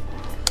 Okay?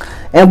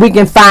 And we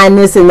can find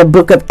this in the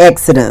book of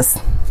Exodus.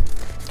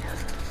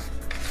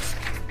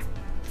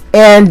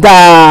 And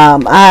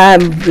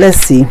let's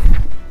see.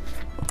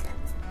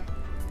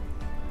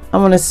 I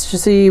want to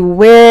see,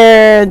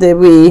 where did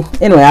we...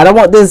 Anyway, I don't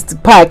want this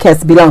podcast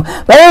to be long.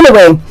 But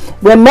anyway,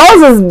 when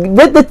Moses,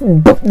 with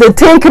the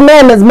 10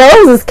 commandments,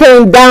 Moses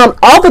came down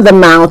off of the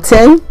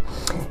mountain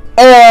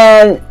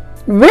and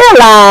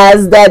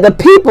realized that the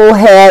people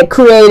had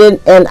created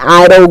an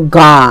idol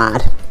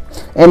god,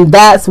 and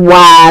that's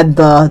why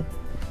the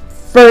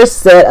first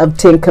set of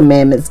 10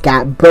 commandments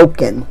got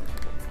broken.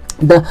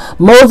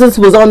 Moses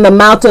was on the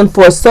mountain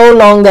for so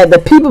long that the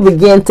people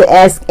began to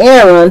ask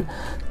Aaron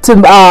to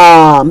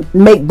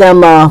make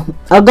them a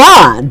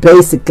god,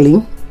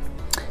 basically.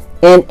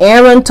 And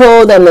Aaron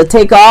told them to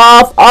take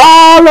off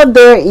all of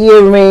their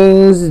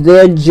earrings,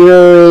 their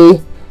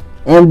jewelry,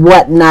 and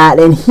whatnot,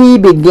 and he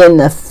began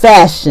to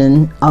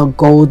fashion a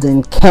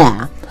golden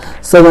calf.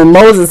 So when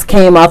Moses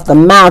came off the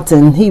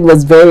mountain, he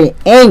was very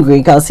angry,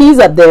 because he's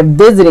up there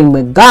visiting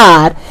with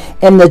God,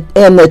 and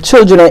the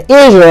children of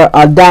Israel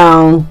are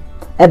down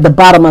at the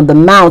bottom of the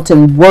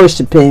mountain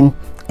worshiping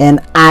an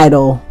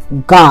idol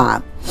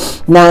god.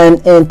 Now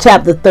in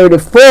chapter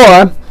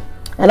 34,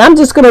 and I'm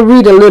just going to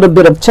read a little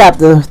bit of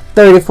chapter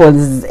 34.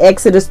 This is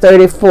Exodus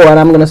 34, and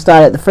I'm going to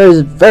start at the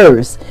first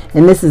verse.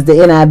 And this is the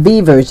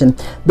NIV version.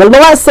 The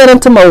Lord said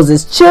unto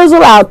Moses,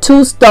 chisel out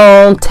 2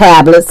 stone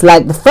tablets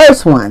like the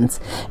first ones,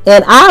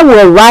 and I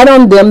will write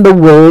on them the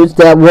words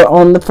that were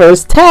on the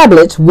first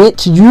tablets,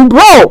 which you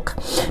broke.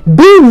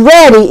 Be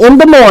ready in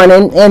the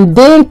morning, and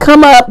then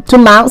come up to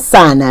Mount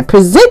Sinai.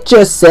 Present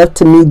yourself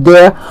to me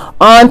there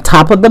on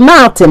top of the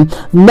mountain.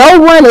 No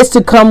one is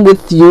to come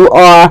with you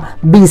or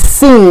be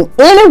seen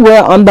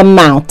anywhere on the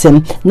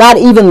mountain. Not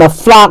even the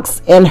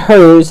flocks and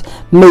herds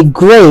may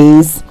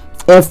graze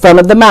in front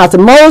of the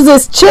mountain.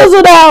 Moses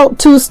chiseled out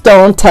 2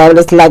 stone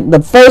tablets like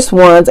the first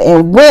ones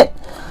and went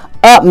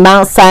up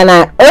Mount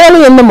Sinai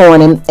early in the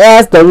morning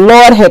as the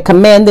Lord had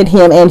commanded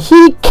him, and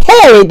he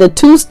carried the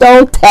 2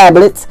 stone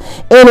tablets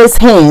in his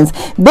hands.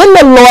 Then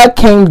the Lord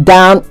came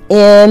down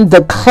in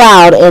the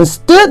cloud and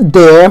stood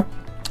there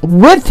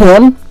with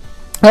him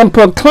and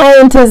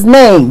proclaimed his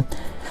name,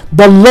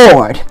 the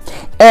Lord.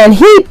 And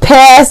he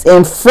passed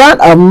in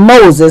front of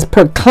Moses,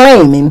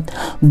 proclaiming,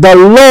 the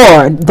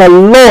Lord,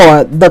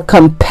 the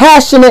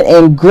compassionate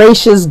and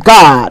gracious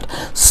God,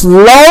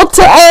 slow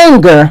to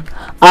anger,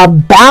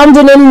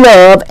 abounding in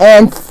love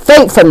and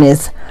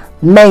faithfulness,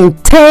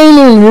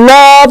 maintaining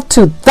love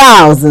to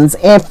thousands,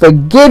 and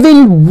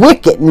forgiving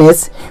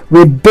wickedness,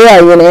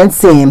 rebellion, and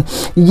sin.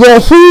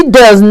 Yet he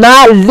does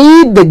not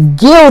leave the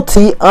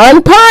guilty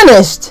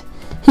unpunished.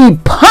 He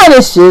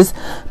punishes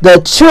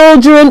the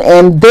children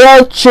and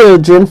their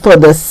children for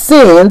the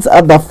sins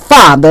of the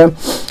father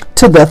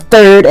to the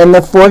third and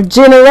the fourth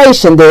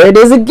generation. There it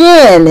is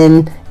again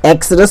in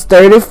Exodus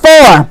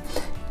 34.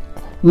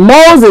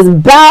 Moses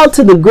bowed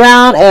to the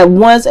ground at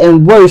once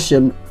and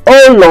worshiped.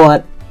 "O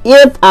Lord,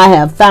 if I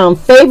have found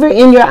favor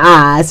in your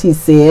eyes," he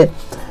said,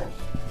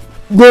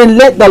 "then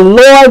let the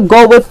Lord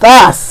go with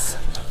us.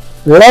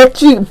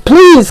 Let you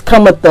please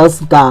come with us,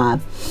 God.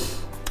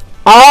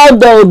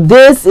 Although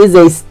this is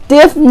a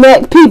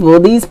stiff-necked people,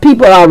 these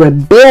people are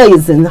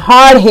rebellious and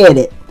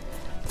hard-headed.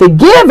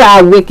 Forgive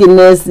our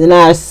wickedness and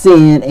our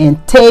sin and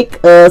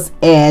take us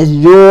as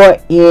your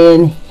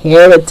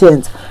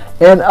inheritance."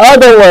 In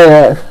other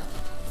words,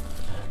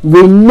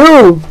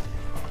 renew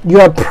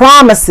your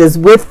promises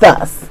with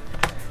us.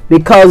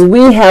 Because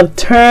we have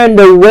turned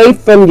away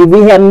from you.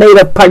 We have made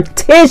a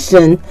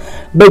partition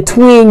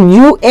between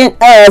you and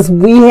us.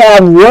 We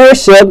have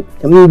worshiped,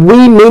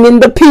 we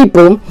meaning the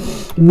people,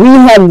 we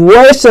have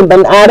worshiped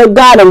an idol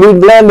God, and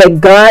we've learned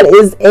that God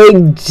is a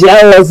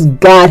jealous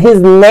God.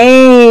 His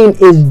name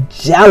is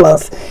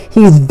jealous.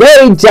 He's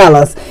very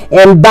jealous.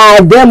 And by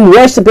them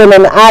worshiping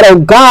an idol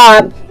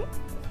God,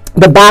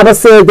 the Bible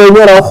says they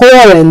went a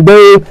whoring.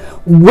 They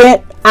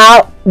went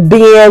out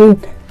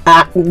being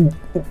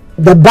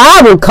the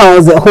Bible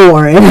calls it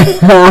whoring.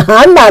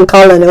 I'm not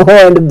calling it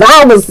whoring. The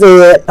Bible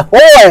said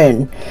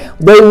whoring.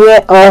 They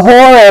went a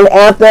whoring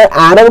after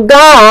idol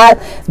God.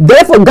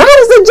 Therefore, God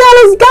is a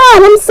jealous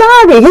God. I'm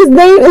sorry. His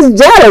name is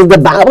jealous. The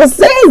Bible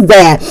says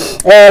that.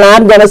 And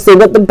I'm going to say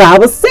what the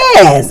Bible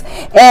says.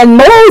 And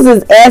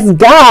Moses asked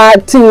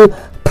God to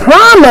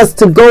promise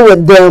to go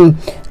with them,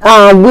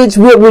 which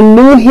would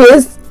renew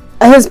his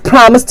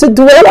promise to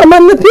dwell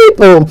among the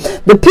people.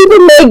 The people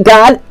made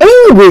God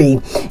angry,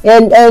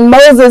 and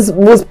Moses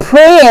was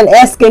praying,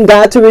 asking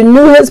God to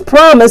renew his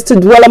promise to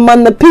dwell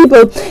among the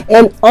people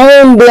and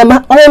own them.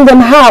 Own them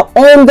how?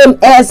 Own them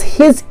as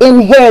his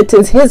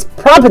inheritance, his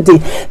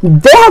property.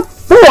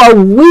 Therefore,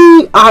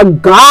 we are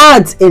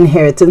God's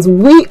inheritance.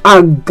 We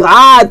are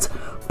God's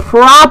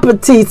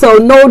property. So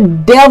no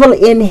devil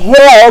in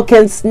hell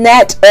can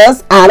snatch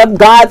us out of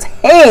God's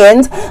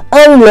hands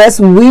unless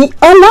we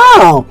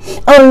allow,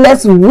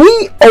 unless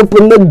we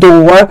open the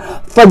door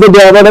for the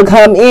devil to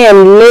come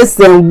in.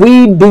 Listen,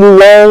 we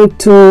belong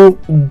to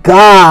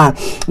God.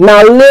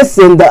 Now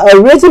listen, the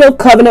original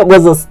covenant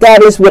was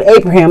established with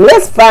Abraham.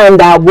 Let's find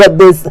out what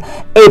this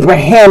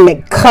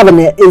Abrahamic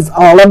covenant is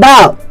all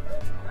about.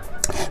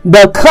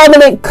 The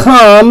covenant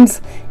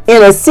comes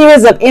in a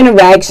series of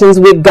interactions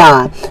with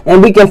God,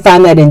 and we can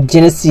find that in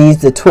Genesis,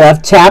 the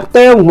 12th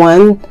chapter,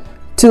 1,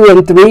 2,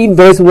 and 3,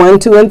 verse 1,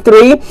 2, and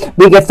 3.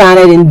 We can find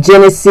it in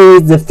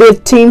Genesis, the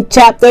 15th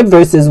chapter,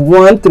 verses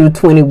 1 through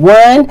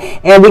 21,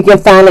 and we can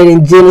find it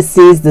in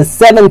Genesis, the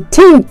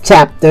 17th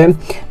chapter,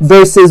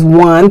 verses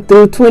 1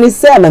 through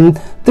 27.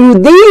 Through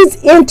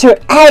these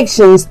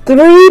interactions,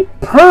 3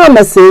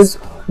 promises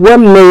were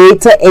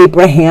made to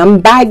Abraham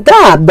by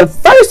God. The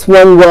first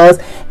one was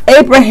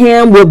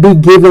Abraham will be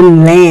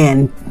given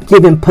land,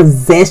 given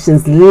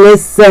possessions.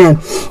 Listen,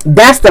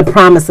 that's the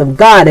promise of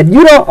God. If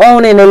you don't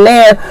own any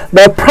land,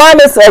 the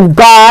promise of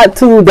God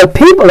to the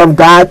people of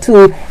God,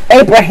 to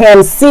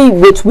Abraham's seed,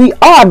 which we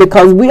are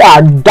because we are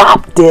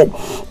adopted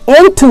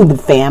into the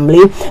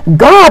family.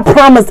 God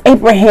promised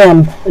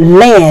Abraham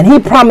land. He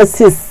promised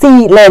his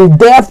seed land.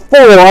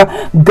 Therefore,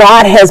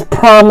 God has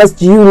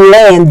promised you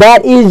land.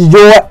 That is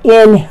your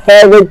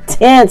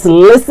inheritance.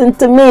 Listen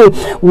to me.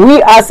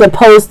 We are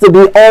supposed to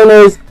be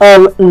owners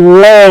of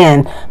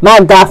land.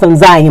 My God from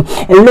Zion.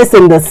 And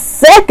listen, the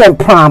second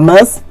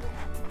promise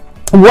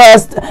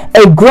was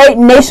a great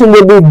nation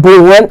will be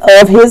born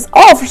of his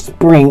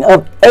offspring,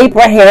 of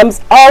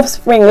Abraham's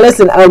offspring.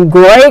 Listen, a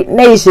great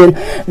nation,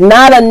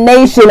 not a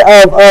nation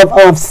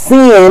of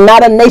sin,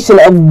 not a nation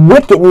of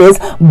wickedness,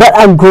 but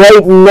a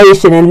great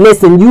nation. And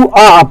listen, you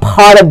are a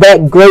part of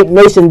that great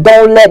nation.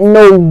 Don't let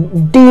no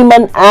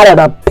demon out of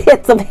the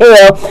pits of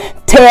hell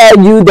tell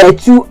you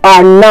that you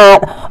are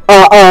not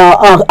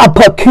a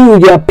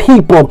peculiar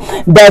people,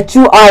 that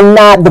you are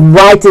not the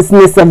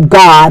righteousness of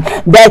God,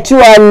 that you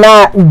are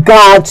not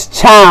God's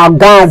child,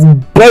 God's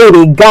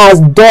baby,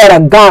 God's daughter,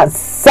 God's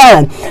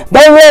son.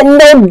 Don't let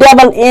no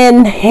devil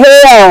in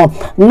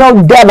hell,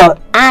 no devil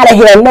out of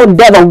here, no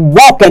devil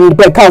walking,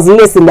 because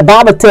listen, the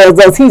Bible tells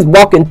us he's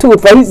walking to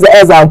and fro. He's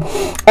as a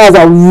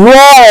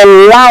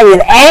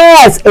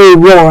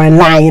roaring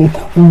lion,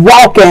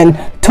 walking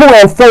to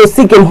and fro,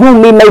 seeking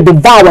whom he may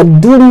devour.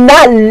 Do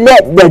not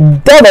let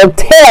the devil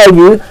tell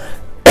you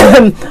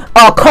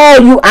or call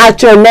you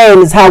out your name,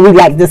 is how we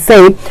like to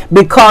say,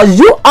 because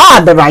you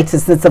are the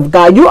righteousness of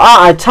God. You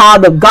are a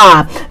child of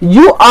God.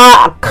 You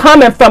are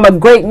coming from a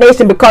great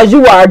nation because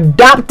you are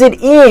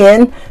adopted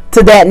in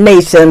to that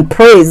nation.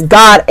 Praise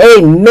God.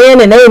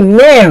 Amen and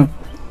amen.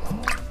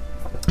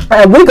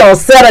 And we're going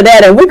to settle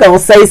that, and we're going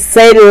to say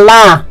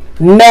Selah.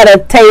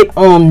 Meditate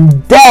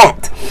on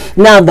that.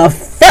 Now, the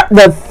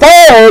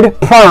third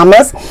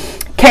promise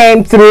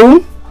came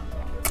through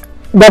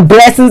the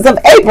blessings of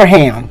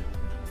Abraham.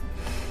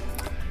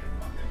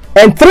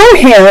 And through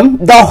him,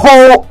 the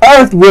whole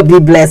earth will be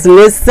blessed.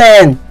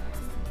 Listen.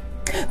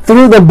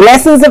 Through the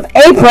blessings of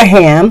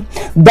Abraham,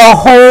 the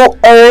whole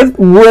earth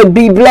would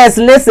be blessed.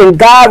 Listen,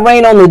 God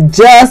reigned on the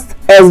just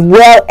as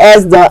well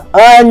as the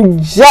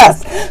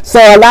unjust. So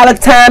a lot of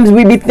times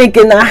we be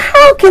thinking, now,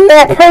 how can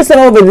that person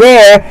over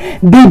there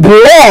be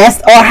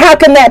blessed, or how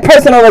can that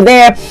person over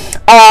there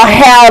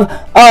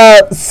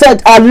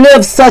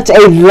live such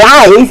a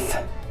life?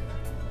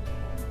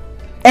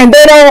 And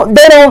they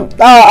don't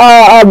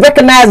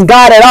recognize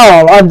God at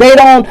all, or they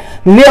don't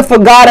live for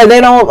God, or they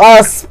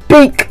don't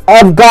speak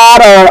of God,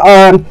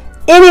 or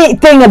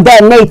anything of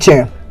that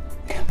nature.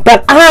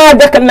 But I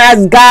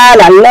recognize God,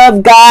 I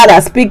love God, I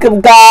speak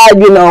of God,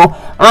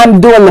 I'm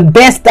doing the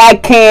best I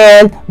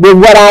can with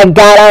what I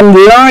got. I'm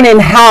learning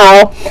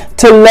how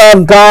to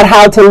love God,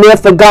 how to live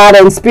for God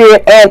in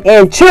spirit and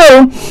in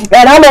truth.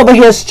 And I'm over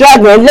here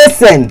struggling.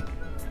 Listen.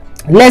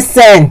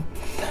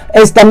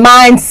 It's the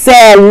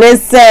mindset.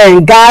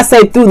 Listen, God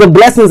said through the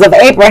blessings of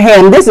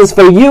Abraham, this is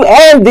for you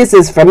and this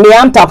is for me.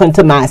 I'm talking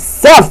to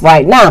myself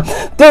right now.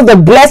 Through the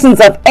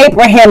blessings of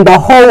Abraham, the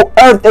whole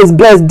earth is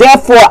blessed.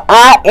 Therefore,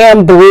 I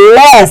am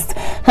blessed.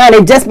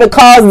 Honey, just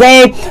because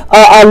they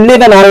are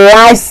living a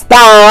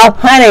lifestyle,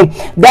 honey,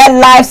 that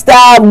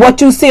lifestyle,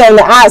 what you see on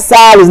the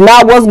outside is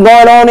not what's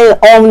going on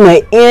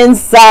the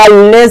inside.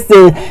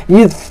 Listen,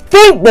 you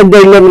think that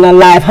they're living a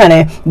life,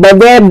 honey, but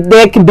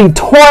there could be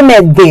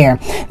torment there.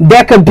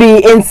 There could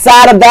be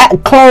inside of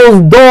that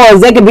closed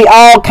doors. There could be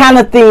all kind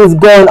of things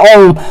going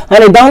on.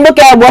 Honey, don't look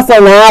at what's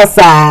on the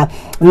outside.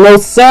 No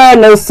sir,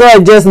 no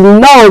sir. Just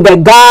know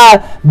that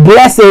God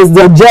blesses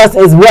the just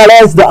as well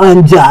as the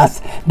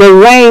unjust. The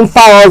rain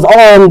falls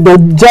on the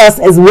just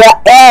as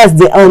well as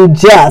the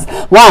unjust.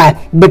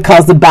 Why?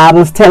 Because the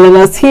Bible is telling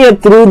us here,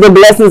 through the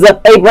blessings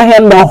of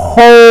Abraham, the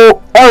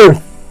whole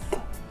earth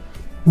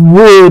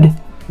would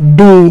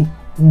be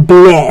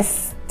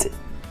blessed.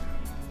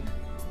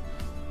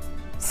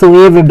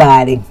 So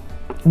everybody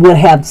would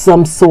have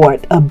some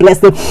sort of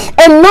blessing.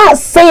 And not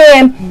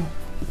saying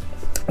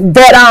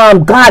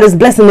that God is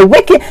blessing the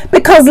wicked,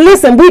 because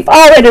listen, we've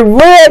already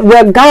read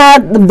where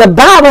the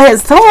Bible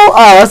has told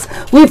us.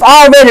 We've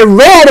already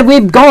read it.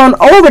 We've gone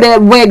over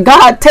that, where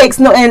God takes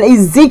in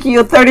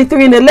Ezekiel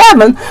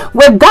 33:11,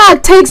 where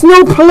God takes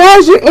no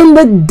pleasure in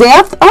the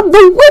death of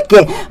the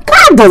wicked.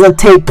 God doesn't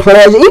take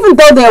pleasure, even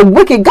though they're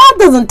wicked. God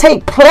doesn't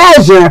take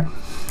pleasure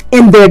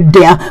in their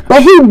death,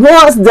 but he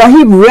rather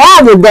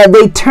that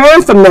they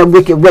turn from their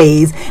wicked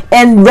ways,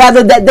 and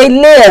rather that they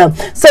live.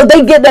 So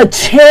they get a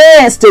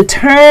chance to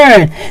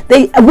turn.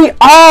 We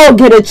all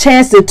get a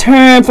chance to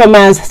turn from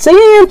our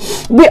sin.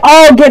 We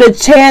all get a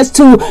chance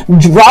to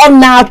draw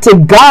nigh to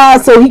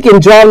God, so he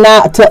can draw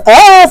nigh to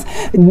us.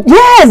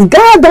 Yes,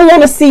 God don't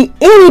want to see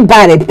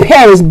anybody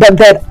perish, but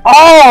that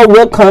all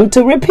will come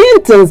to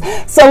repentance.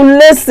 So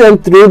listen,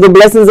 through the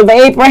blessings of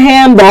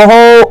Abraham, the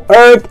whole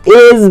earth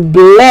is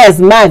blessed.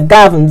 My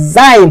God, from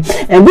Zion.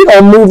 And we're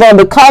going to move on.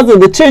 Because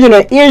of the children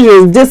of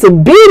Israel's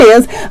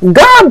disobedience,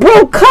 God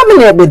broke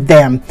covenant with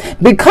them.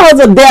 Because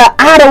of their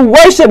idol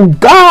worship,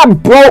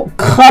 God broke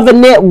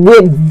covenant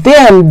with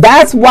them.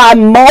 That's why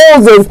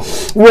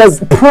Moses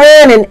was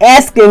praying and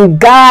asking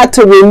God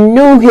to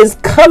renew his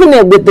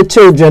covenant with the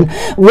children,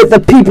 with the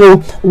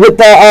people, with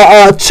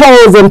the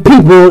chosen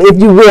people, if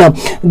you will.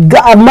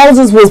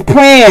 Moses was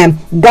praying,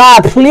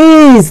 God,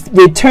 please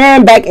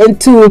return back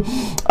into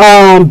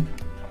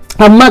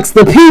amongst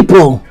the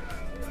people.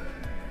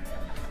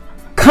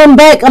 Come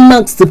back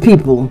amongst the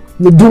people.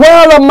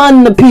 Dwell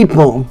among the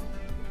people.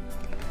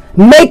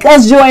 Make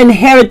us your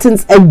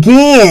inheritance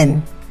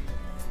again.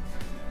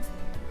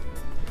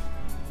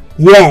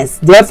 Yes,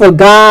 therefore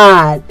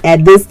God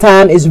at this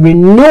time is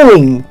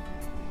renewing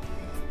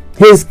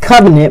his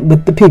covenant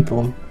with the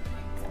people,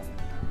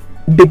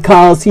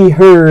 because he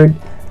heard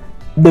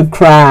the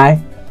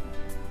cry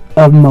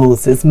of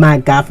Moses. My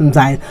God, from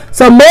Zion.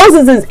 So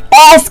Moses is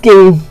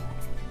asking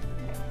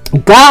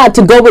God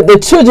to go with the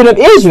children of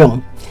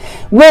Israel,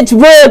 which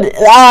would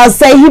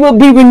say he would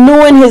be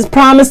renewing his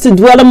promise to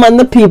dwell among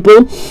the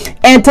people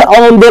and to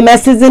own them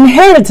as his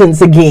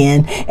inheritance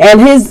again,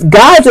 and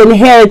God's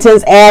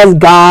inheritance as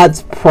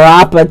God's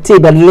property.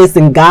 But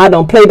listen, God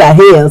don't play by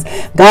his.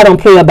 God don't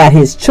play about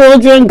his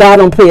children. God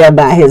don't play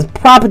about his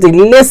property.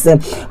 Listen,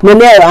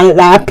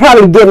 I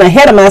probably getting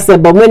ahead of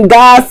myself, but when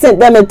God sent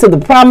them into the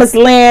promised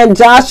land,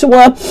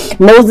 Joshua,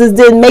 Moses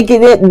didn't make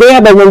it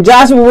there, but when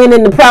Joshua went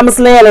in the promised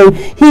land and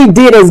he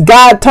did as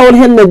God told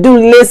him to do,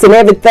 listen,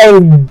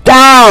 everything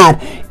died.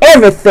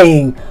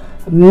 Everything,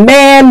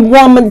 man,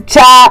 woman,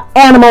 child,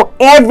 animal,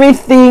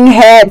 everything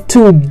had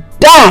to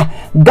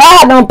die.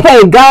 God don't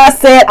play. God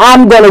said,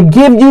 I'm going to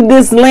give you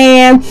this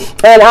land,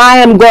 and I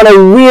am going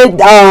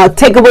to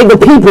take away the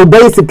people.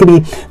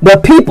 Basically,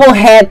 the people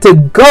had to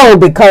go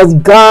because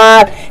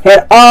God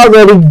had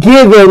already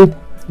given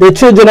the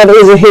children of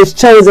Israel, his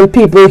chosen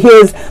people,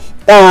 his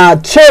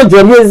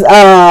children, his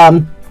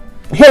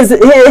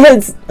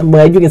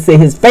well, you can say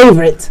his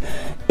favorites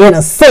in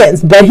a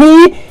sense, but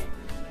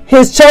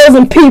his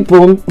chosen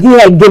people, he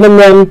had given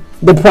them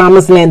the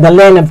promised land, the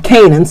land of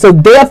Canaan. So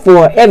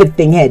therefore,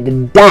 everything had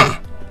to die.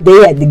 They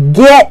had to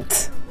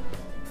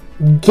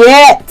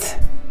get,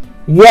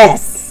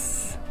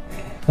 yes.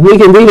 We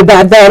can read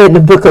about that in the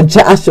book of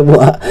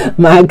Joshua.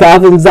 My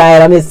God from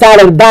Zion. I'm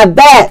excited about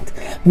that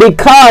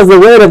because the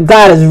word of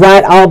God is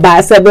right all by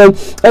itself.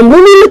 And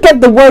when we look at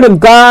the word of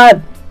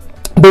God,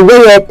 the way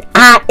it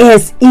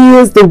is,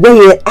 the way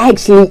it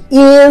actually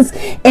is,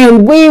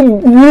 and we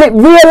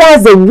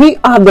realize that we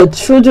are the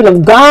children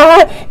of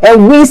God,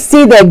 and we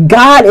see that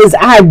God is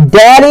our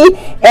daddy,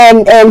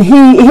 and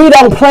he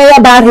don't play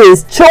about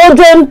his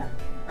children.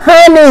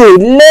 Honey,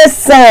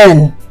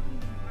 listen.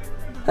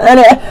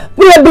 Honey,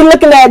 we'll be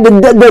looking at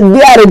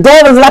the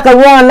devil's like a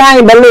roaring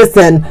lion, but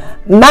listen,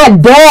 my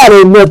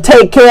daddy will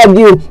take care of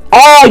you.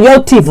 All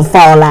your teeth will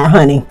fall out,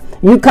 honey.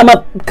 You come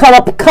up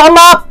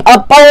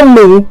on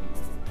me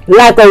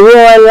like a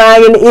roaring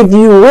lion, if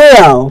you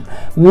will.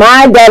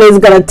 My daddy is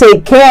gonna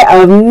take care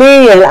of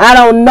me, and I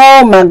don't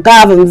know, my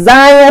God from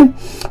Zion.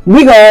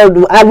 We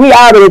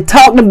already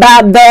talked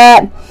about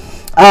that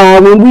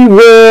when we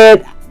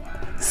read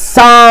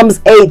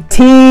Psalms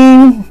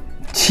 18.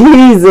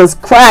 Jesus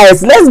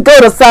Christ, let's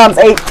go to Psalms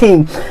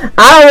 18.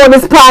 I don't want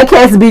this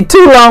podcast to be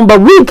too long, but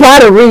we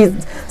gotta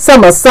read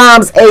some of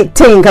Psalms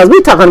 18 because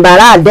we're talking about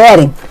our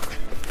daddy,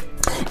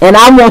 and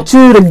I want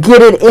you to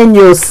get it in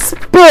your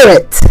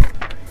spirit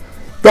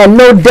that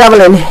no devil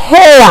in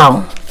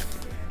hell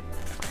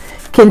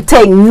can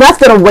take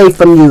nothing away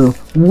from you.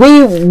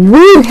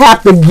 We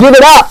have to give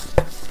it up.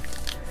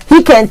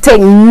 He can't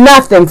take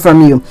nothing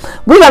from you.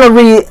 We're going to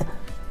read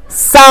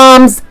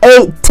Psalms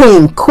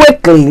 18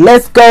 quickly.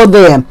 Let's go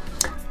there.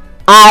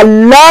 I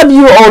love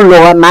you, O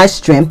Lord, my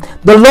strength.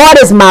 The Lord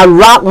is my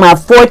rock, my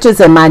fortress,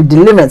 and my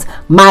deliverance.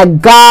 My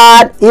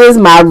God is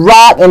my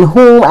rock in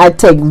whom I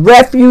take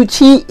refuge.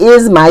 He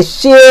is my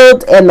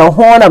shield and the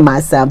horn of my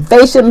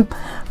salvation,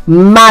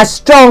 my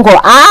stronghold.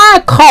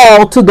 I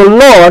call to the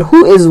Lord,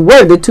 who is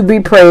worthy to be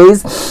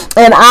praised,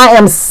 and I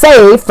am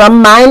saved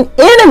from mine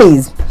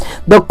enemies.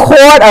 The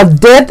cord of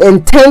death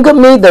entangled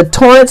me, the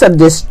torrents of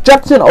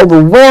destruction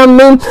overwhelmed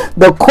me,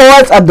 the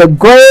cords of the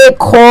grave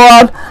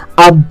cord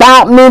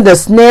about me, the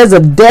snares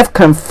of death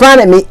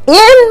confronted me.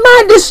 In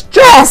my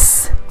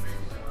distress,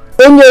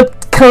 in your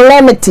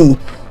calamity,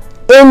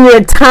 in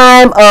your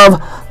time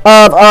of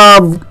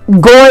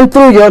going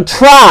through your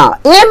trial,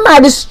 in my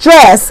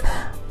distress,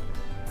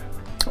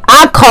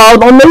 I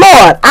called on the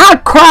Lord. I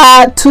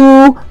cried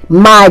to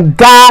my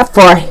God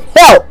for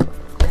help.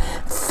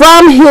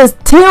 From his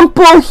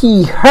temple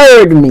he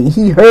heard me.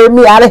 He heard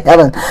me out of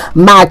heaven.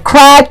 My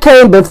cry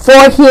came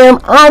before him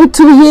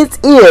unto his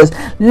ears.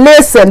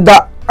 Listen,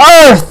 the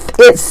earth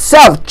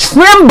itself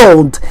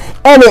trembled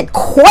and it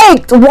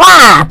quaked.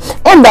 Why?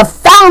 And the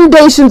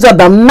foundations of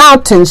the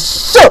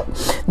mountains shook.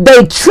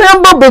 They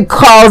trembled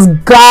because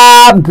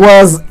God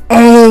was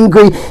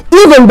angry.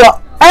 Even the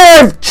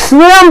earth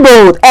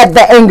trembled at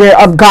the anger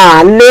of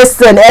God.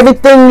 Listen,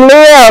 everything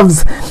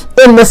lives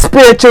in the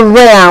spiritual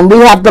realm. We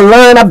have to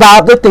learn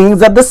about the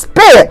things of the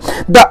spirit.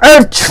 The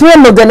earth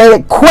trembled and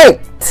it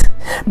quaked.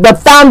 The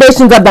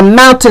foundations of the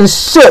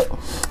mountains shook.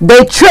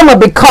 They trembled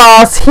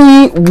because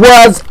he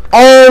was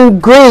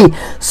angry.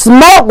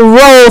 Smoke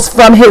rose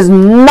from his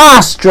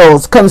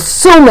nostrils.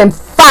 Consuming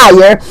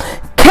fire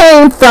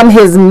came from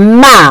his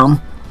mouth.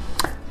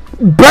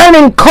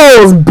 Burning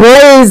coals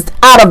blazed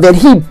out of it.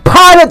 He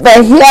parted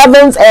the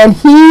heavens and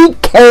he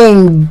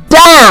came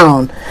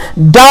down.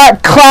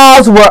 Dark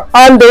clouds were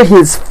under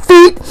his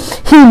feet.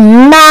 He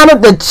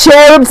mounted the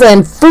cherubs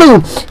and flew.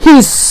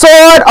 He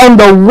soared on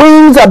the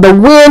wings of the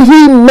wind.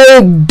 He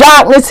made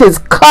darkness his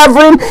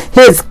covering,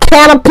 his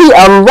canopy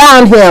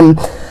around him.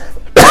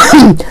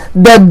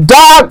 The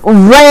dark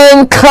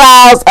rain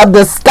clouds of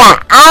the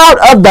sky, out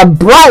of the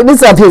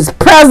brightness of his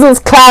presence,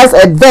 clouds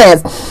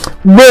advanced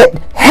with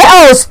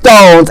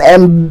hailstones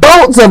and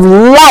bolts of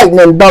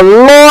lightning. The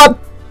Lord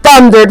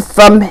thundered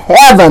from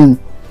heaven.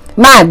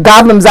 My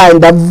God from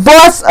Zion, the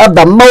voice of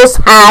the Most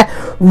High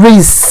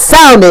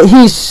resounded.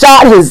 He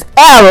shot his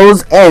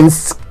arrows and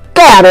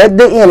scattered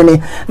the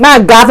enemy. My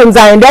God from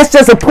Zion, that's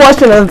just a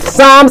portion of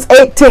Psalms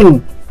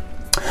 18.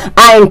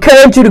 I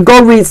encourage you to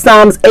go read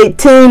Psalms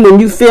 18 when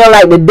you feel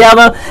like the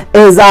devil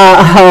is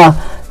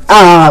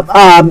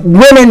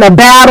winning the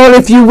battle,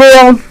 if you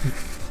will.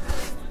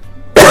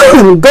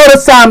 Go to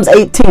Psalms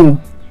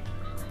 18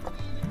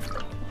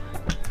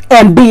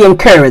 and be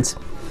encouraged.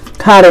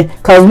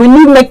 Because when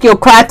you make your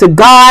cry to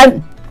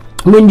God,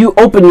 when you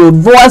open your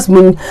voice,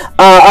 when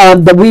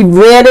we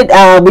read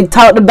it, we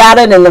talked about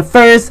it in the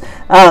first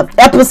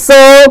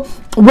episode.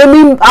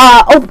 When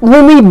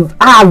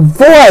our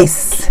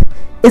voice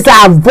It's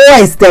our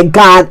voice that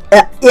God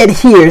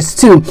adheres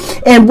to.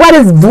 And what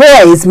is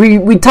voice?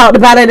 We talked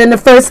about it in the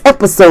first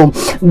episode.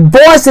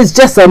 Voice is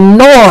just a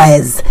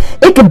noise.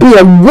 It could be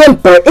a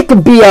whimper. It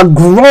could be a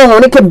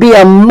groan. It could be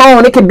a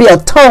moan. It could be a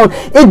tone.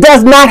 It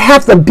does not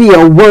have to be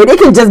a word. It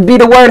can just be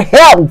the word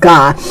help,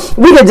 God.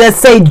 We can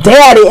just say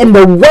daddy. And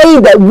the way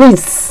that we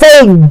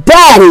say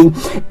daddy,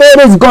 it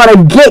is going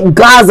to get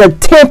God's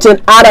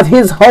attention out of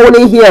his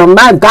holy hill.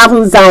 My God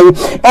from Zion.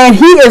 And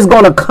he is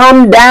going to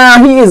come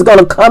down. He is going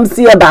to come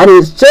see about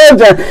his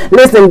children.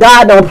 Listen,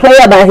 God don't play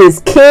about his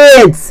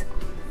kids.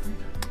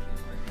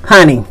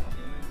 Honey,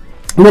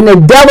 when the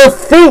devil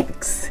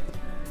thinks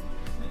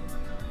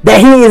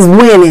that he is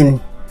winning,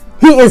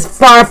 he is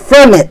far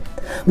from it.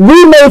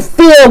 We may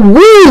feel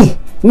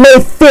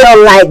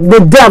like the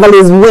devil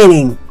is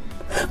winning,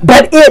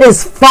 but it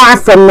is far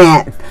from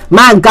that.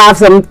 My God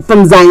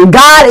from Zion,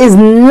 God is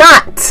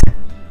not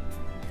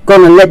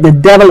going to let the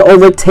devil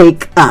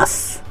overtake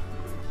us.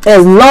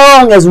 As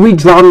long as we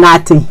draw nigh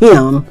to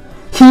him,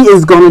 he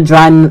is going to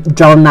draw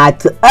nigh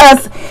to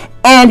us,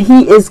 and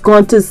he is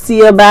going to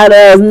see about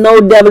us. No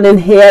devil in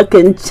hell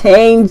can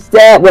change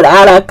that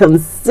without our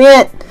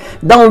consent.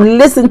 Don't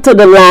listen to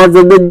the lies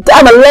of the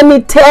devil. Let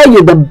me tell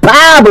you, the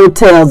Bible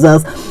tells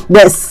us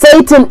that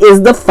Satan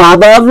is the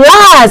father of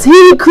lies.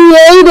 He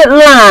created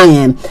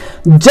lying.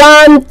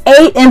 John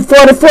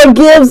 8:44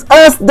 gives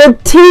us the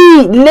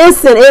tea.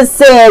 Listen, it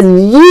says,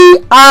 ye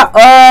are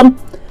of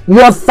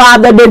your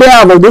father the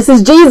devil. This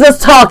is Jesus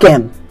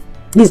talking.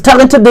 He's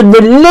talking to the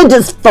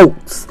religious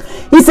folks.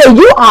 He said,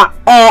 you are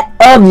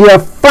of your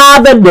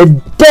father the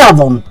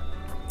devil,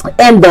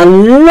 and the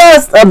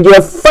lust of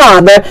your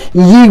father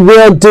ye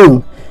will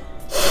do.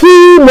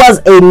 He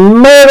was a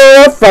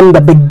murderer from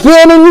the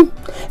beginning,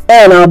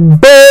 and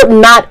abode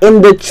not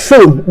in the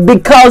truth,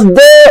 because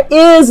there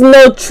is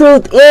no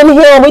truth in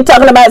him. We're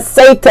talking about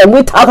Satan.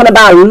 We're talking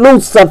about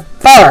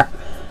Lucifer.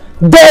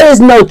 There is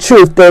no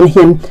truth in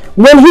him.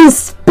 When he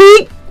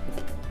speaketh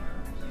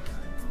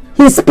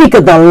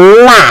a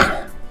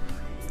lie.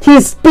 He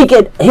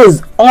speaketh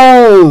his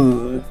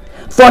own.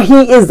 For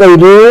he is a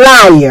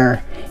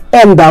liar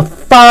and the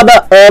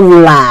father of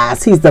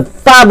lies. He's the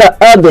father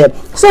of it.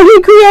 So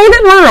he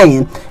created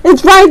lying.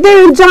 It's right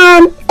there in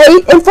John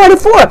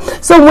 8:44.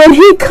 So when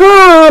he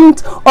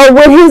comes, or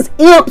when his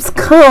imps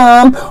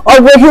come,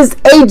 or when his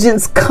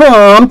agents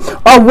come,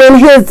 or when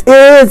his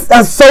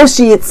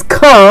associates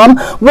come,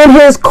 when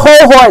his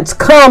cohorts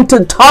come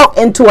to talk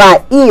into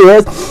our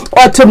ears,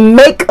 or to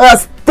make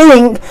us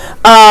think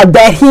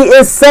that he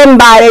is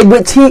somebody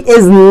which he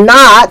is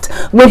not,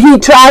 when he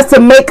tries to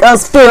make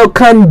us feel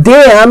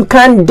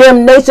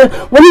condemnation,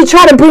 when he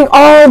tries to bring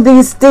all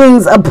these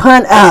things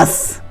upon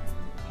us,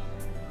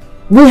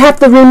 we have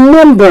to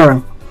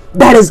remember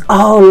that is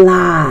all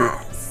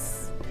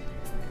lies.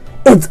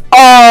 It's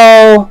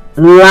all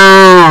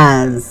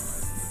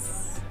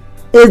lies.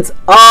 It's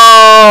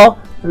all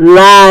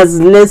lies.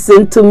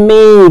 Listen to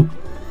me.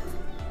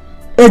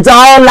 It's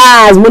all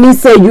lies. When he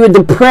said you're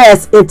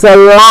depressed, it's a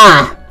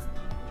lie.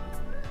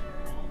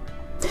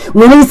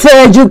 When he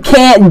said you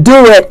can't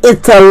do it,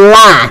 it's a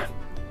lie.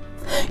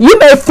 You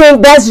may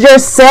think that's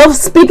yourself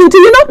speaking to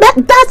you. No,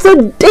 that's a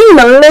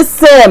demon.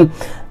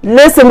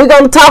 Listen, we're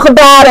going to talk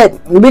about it.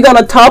 We're going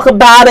to talk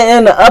about it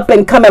in an up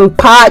and coming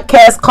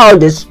podcast called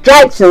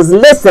Distractions.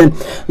 Listen,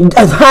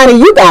 honey,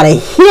 you got a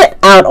hit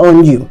out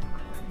on you.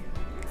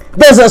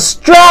 There's a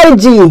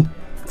strategy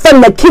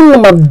from the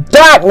kingdom of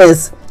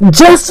darkness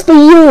just for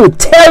you,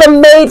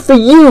 tailor-made for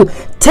you,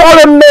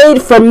 tailor-made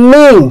for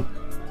me.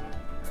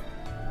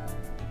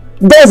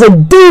 There's a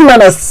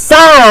demon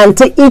assigned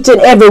to each and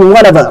every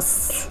one of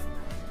us.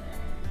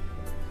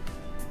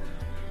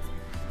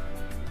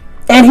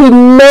 And he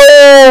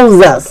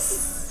knows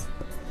us.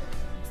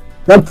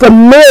 The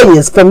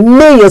familiar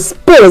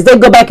spirits, they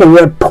go back and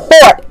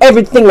report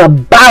everything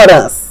about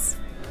us.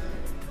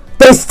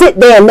 They sit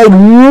there and they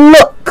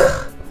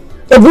look.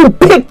 If you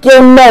pick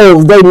your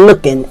nose, they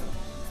looking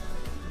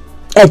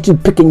at you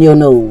picking your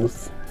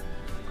nose.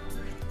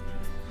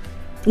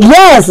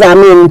 Yes, I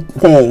mean,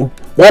 hey,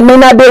 that may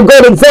not be a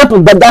good example,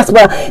 but that's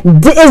what,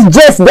 it's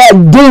just that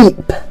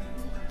deep.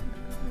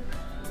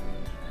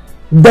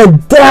 The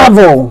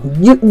devil,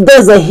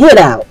 there's a hit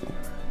out.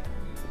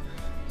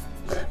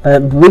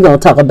 We're going to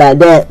talk about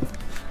that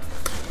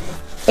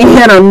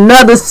in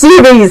another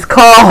series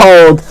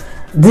called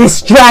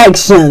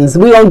Distractions.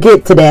 We're going to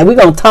get to that. We're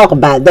going to talk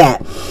about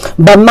that.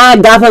 But my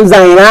God from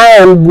Zion, I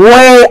am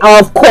way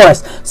off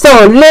course.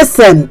 So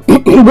listen,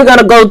 we're going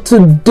to go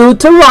to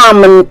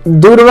Deuteronomy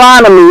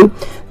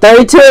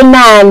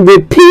 32:9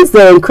 repeats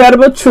the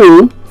incredible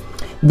truth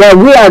that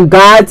we are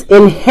God's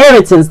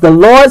inheritance. The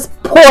Lord's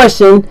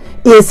portion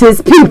is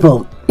his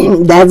people.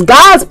 That's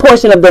God's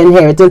portion of the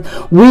inheritance.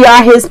 We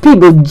are his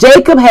people.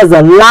 Jacob has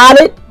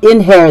allotted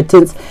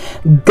inheritance.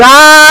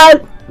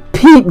 The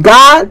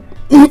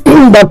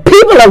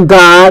people of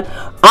God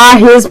are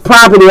his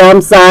property.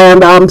 I'm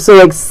so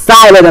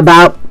excited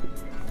about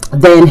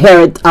the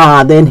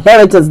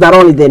inheritance, not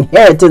only the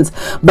inheritance,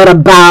 but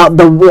about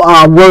the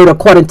word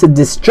according to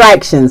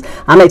distractions.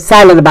 I'm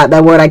excited about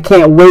that word. I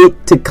can't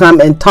wait to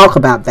come and talk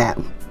about that.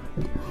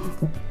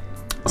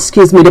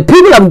 Excuse me. The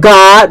people of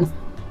God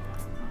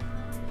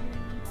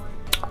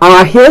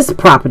are his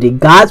property,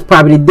 God's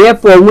property.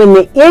 Therefore, when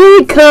the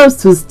enemy comes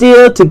to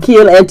steal, to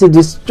kill, and to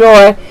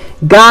destroy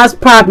God's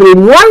property,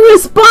 one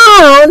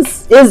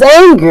response is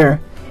anger.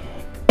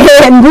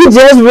 And we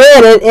just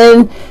read it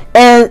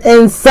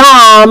in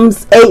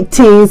Psalms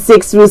 18,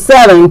 6 through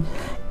 7.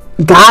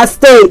 God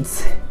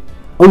states,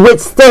 in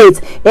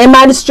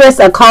my distress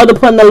I called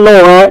upon the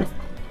Lord.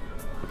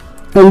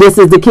 And this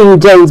is the King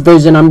James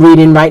Version I'm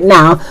reading right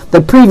now. The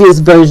previous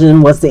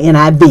version was the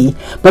NIV.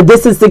 But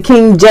this is the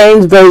King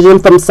James Version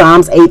from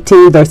Psalms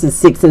 18, verses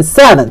 6 and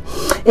 7.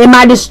 In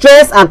my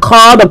distress, I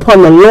called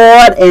upon the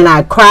Lord, and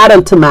I cried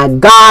unto my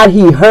God.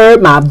 He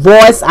heard my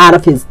voice out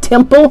of his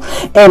temple,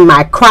 and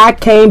my cry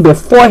came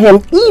before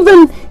him,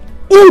 even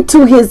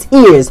into his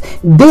ears.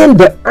 Then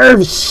the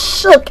earth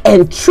shook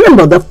and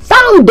trembled. The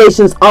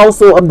foundations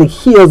also of the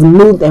hills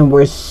moved and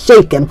were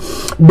shaken,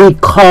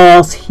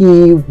 because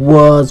he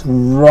was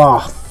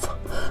wroth.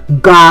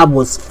 God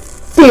was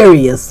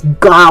furious.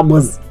 God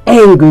was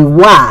angry.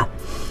 Why?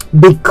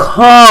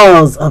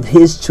 Because of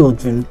his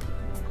children.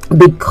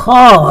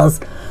 Because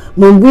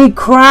when we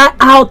cry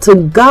out to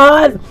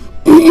God,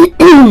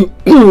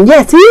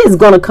 yes, he is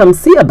going to come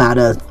see about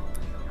us.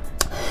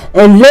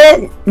 And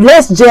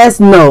let's just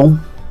know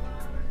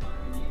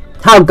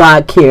how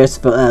God cares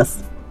for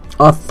us,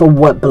 or for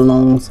what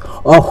belongs,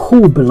 or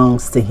who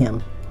belongs to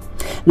him.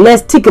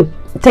 Let's take a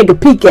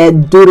peek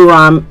at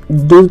Deuteronomy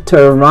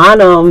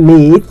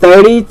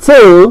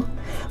 32,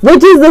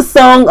 which is the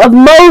song of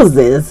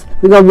Moses.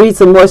 We're going to read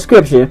some more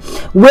scripture,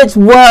 which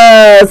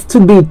was to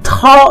be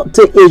taught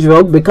to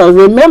Israel, because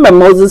remember,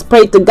 Moses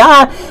prayed to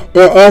God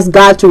and asked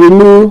God to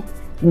renew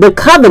the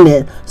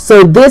covenant.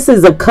 So this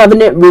is a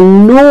covenant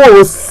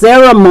renewal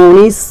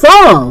ceremony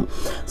song.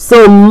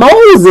 So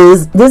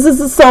Moses, this is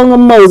the song of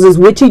Moses,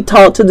 which he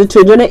taught to the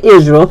children of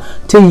Israel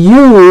to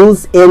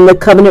use in the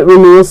covenant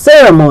renewal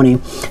ceremony.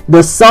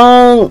 The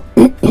song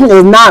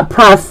is not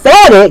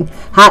prophetic.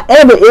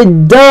 However,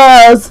 it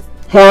does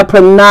have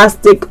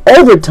prognostic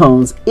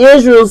overtones.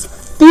 Israel's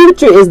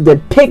future is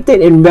depicted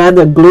in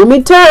rather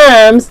gloomy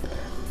terms.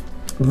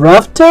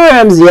 Rough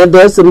terms. Yeah,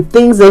 there's some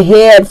things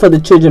ahead for the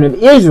children of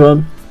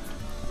Israel,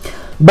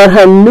 but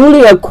her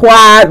newly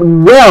acquired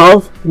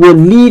wealth will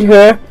lead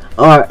her,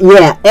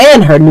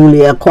 her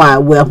newly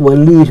acquired wealth will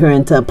lead her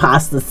into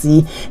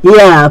apostasy.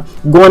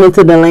 Going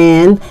into the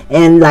land,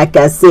 and like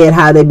I said,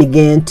 how they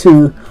began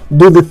to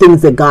do the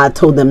things that God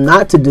told them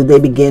not to do. They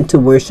began to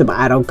worship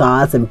idol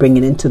gods and bring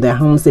it into their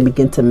homes. They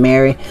began to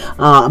marry,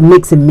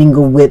 mix and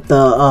mingle with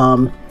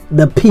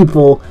the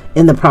people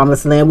in the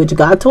promised land, which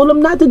God told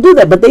them not to do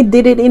that, but they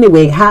did it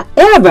anyway.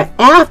 However,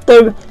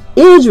 after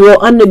Israel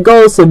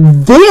undergoes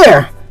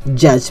severe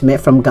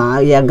judgment from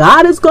God,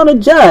 God is going to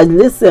judge.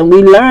 Listen,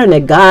 we learn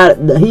that God,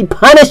 he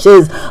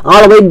punishes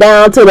all the way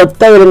down to the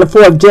third and the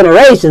fourth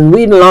generation.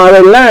 We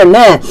already learned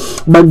that.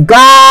 But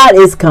God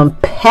is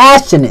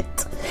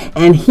compassionate,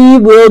 and he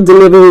will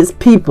deliver his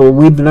people.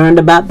 We've learned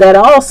about that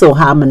also,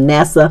 how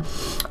Manasseh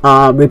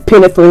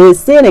repented for his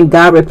sin, and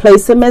God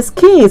replaced him as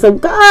king. So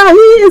God,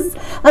 he is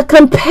a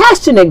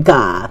compassionate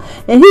God,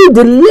 and he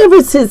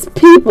delivers his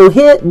people,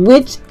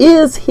 which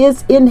is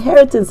his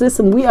inheritance.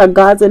 Listen, we are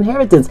God's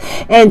inheritance,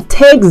 and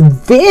takes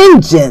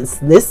vengeance.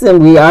 Listen,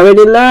 we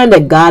already learned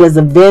that God is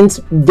a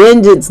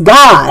vengeance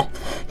God.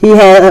 He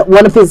had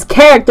one of his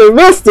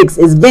characteristics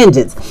is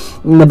vengeance.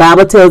 And the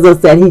Bible tells us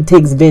that he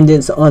takes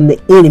vengeance on the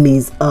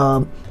enemies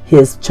of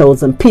his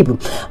chosen people.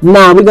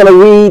 Now we're going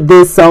to read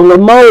this song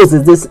of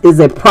Moses. This is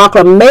a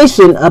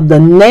proclamation of the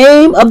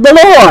name of the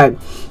Lord,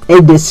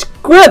 a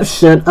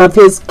description of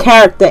his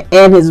character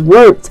and his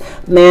works.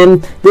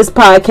 Man, this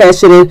podcast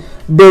should have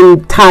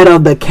been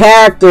titled The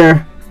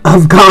Character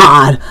of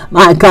God.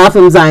 My God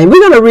from Zion.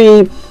 We're going to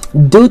read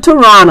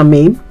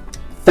Deuteronomy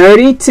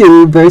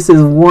 32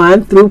 verses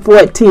 1 through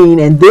 14,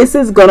 and this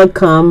is going to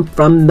come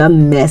from the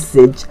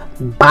Message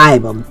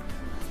Bible.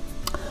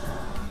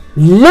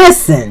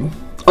 Listen,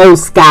 O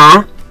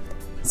sky,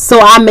 so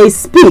I may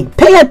speak.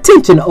 Pay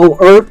attention, O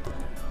earth,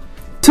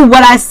 to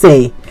what I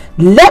say.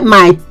 Let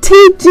my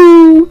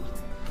teaching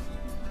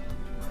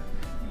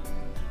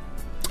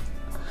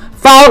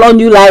fall on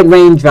you like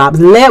raindrops.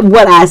 Let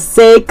what I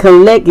say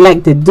collect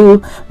like the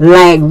dew,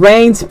 like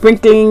rain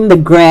sprinkling the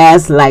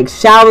grass, like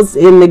showers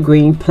in the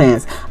green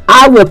plants.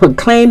 I will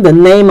proclaim the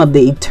name of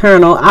the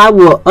Eternal. I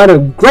will utter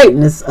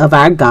greatness of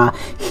our God.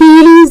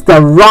 He's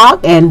the rock,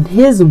 and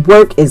his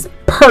work is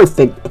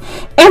perfect.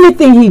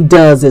 Everything he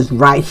does is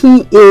right.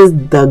 He is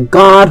the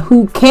God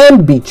who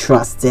can be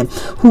trusted,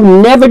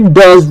 who never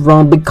does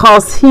wrong,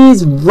 because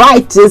he's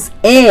righteous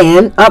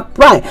and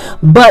upright.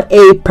 But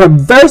a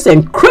perverse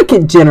and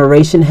crooked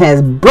generation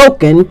has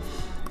broken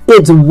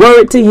its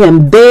word to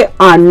him. They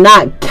are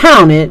not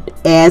counted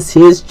as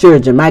his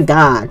children. My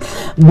God.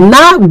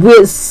 Not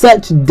with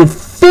such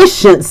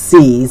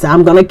deficiencies.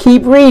 I'm going to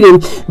keep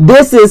reading.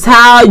 This is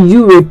how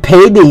you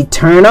repay the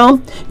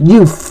eternal,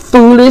 you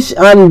foolish,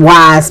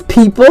 unwise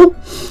people.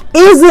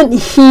 Isn't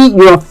he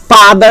your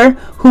father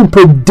who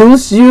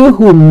produced you,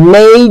 who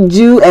made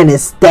you and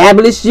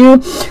established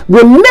you?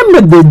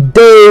 Remember the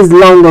days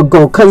long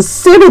ago.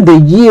 Consider the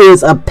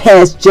years of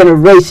past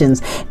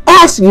generations.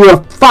 Ask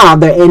your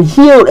father and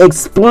he'll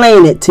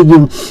explain it to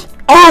you.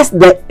 Ask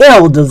the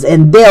elders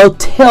and they'll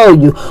tell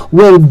you.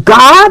 When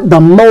God,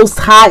 the Most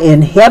High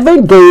in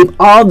heaven, gave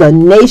all the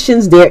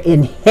nations their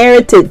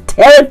inherited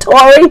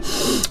territory,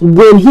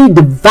 when he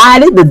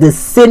divided the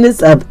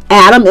descendants of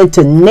Adam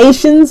into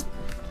nations,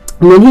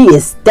 when he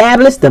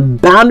established the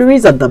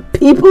boundaries of the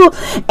people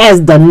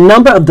as the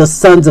number of the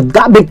sons of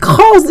God,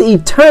 because the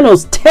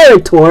Eternal's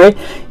territory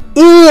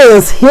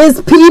is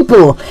his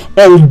people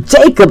and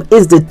Jacob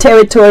is the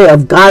territory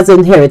of God's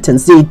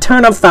inheritance. The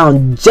Eternal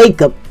found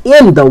Jacob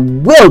in the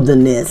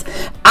wilderness,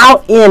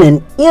 out in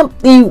an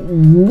empty,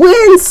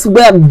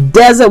 windswept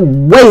desert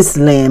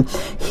wasteland.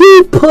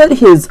 He put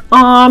his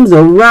arms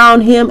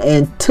around him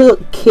and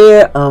took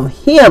care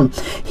of him.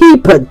 He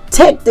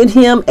protected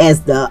him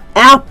as the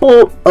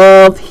apple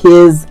of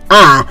his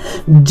eye,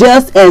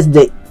 just as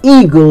the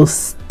eagle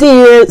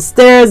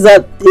stirs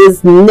up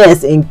its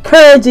nest,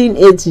 encouraging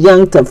its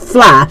young to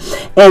fly,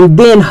 and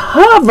then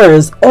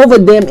hovers over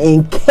them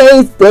in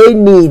case they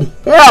need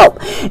help,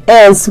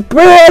 and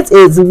spreads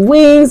its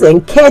wings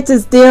and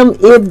catches them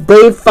if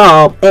they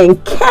fall,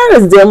 and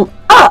carries them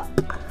up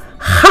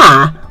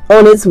high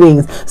on its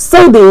wings.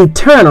 So the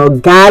Eternal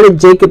guided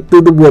Jacob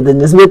through the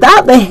wilderness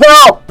without the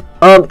help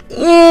of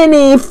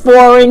any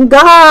foreign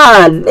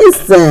god.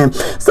 Listen.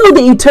 So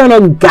the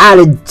Eternal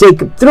guided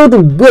Jacob through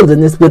the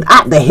wilderness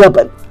without the help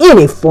of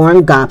any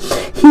foreign god.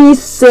 He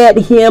set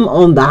him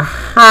on the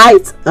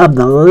heights of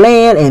the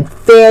land and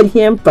fed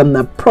him from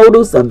the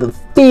produce of the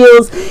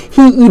fields.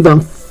 He even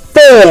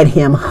fed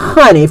him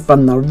honey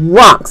from the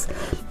rocks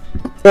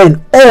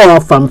and oil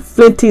from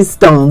flinty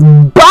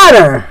stones,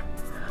 butter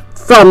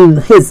from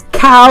his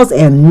cows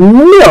and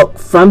milk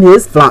from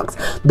his flocks,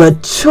 the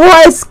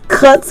choice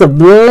cuts of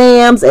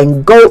lambs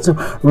and goats,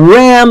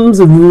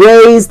 rams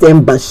raised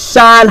in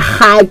Bashan,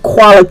 high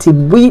quality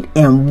wheat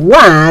and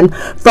wine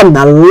from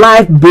the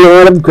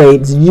lifeblood of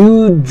grapes.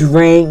 You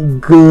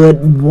drank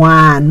good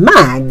wine.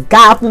 My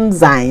God, from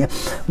Zion.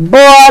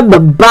 Boy, the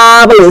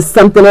Bible is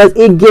something else.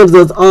 It gives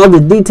us all the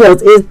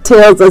details. It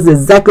tells us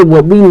exactly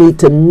what we need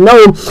to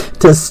know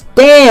to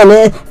stand.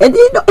 And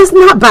it's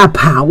not by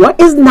power.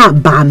 It's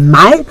not by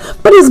might,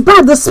 but it's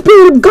by the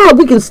Spirit of God.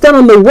 We can stand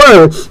on the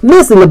word.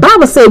 Listen, the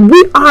Bible said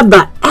we are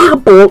the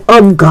apple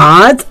of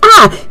God's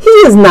eye. He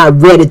is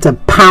not ready to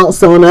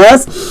pounce on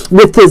us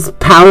with his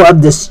power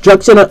of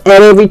destruction at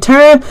every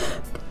turn.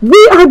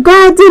 We are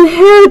God's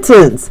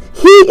inheritance.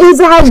 He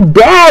is our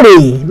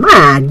daddy.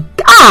 My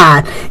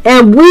God.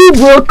 And we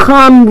will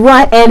come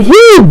right, and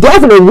he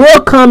definitely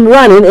will come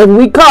running if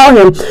we call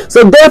him.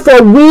 So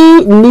therefore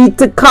we need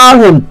to call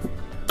him.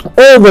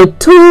 Over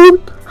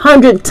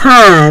 200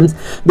 times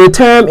the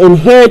term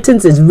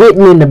inheritance is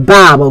written in the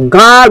Bible.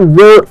 God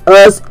wrote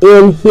us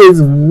in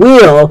his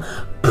will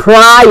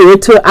prior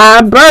to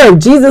our birth.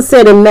 Jesus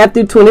said in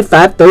Matthew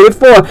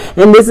 25:34,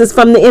 and this is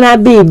from the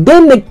NIV,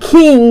 then the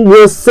king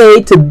will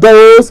say to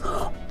those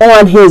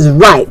on his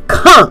right,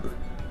 come,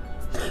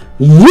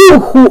 you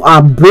who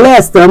are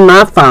blessed of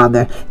my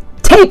Father,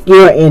 take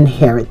your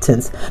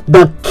inheritance,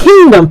 the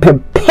kingdom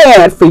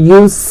prepared for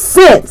you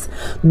since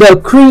the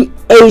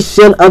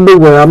creation of the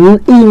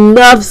world.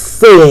 Enough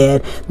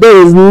said.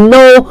 There is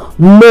no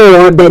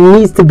more that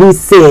needs to be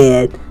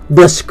said.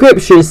 The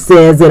scripture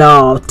says it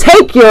all.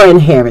 Take your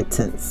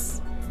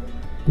inheritance,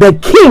 the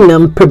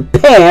kingdom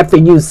prepared for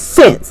you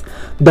since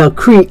the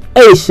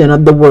creation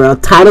of the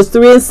world. Titus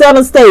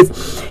 3:7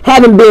 states,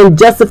 having been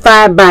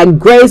justified by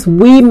grace,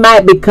 we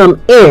might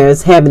become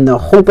heirs, having the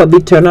hope of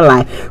eternal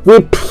life.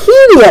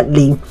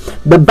 Repeatedly,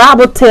 the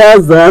Bible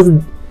tells us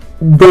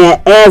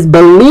that as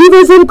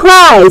believers in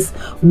Christ,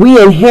 we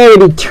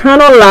inherit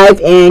eternal life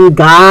and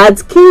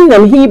God's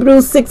kingdom.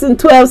 Hebrews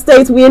 6:12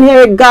 states we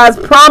inherit God's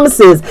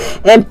promises,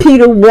 and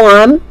Peter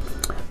 1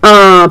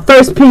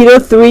 Peter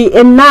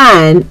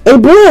 3:9, a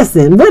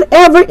blessing.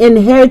 Whatever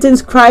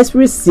inheritance Christ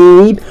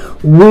received,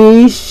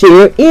 we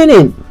share in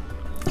it.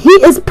 He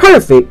is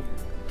perfect,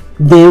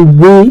 then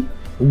we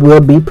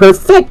will be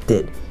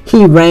perfected.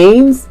 He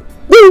reigns,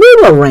 then we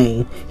will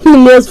reign. He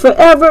lives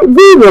forever,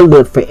 we will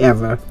live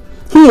forever.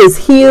 He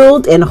is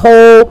healed and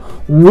whole,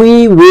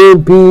 we will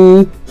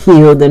be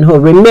healed and whole.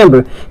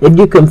 Remember, if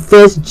you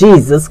confess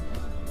Jesus,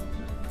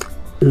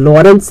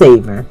 Lord and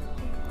Savior,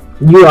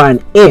 you are an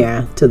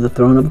heir to the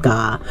throne of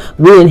God.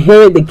 We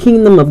inherit the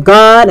kingdom of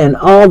God and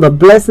all the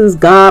blessings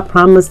God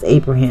promised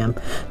Abraham.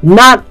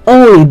 Not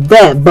only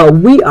that, but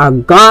we are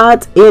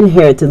God's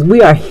inheritance.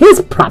 We are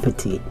his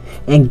property,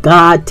 and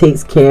God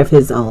takes care of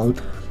his own.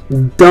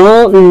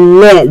 Don't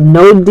let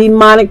no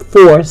demonic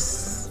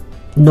force,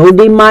 no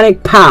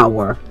demonic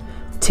power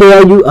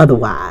tell you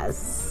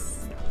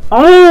otherwise.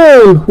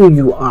 own who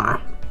you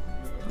are.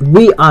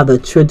 We are the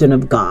children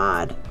of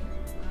God,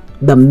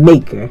 the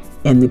maker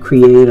and the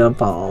creator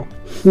of all.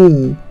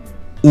 He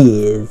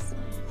is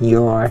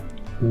your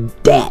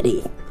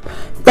daddy.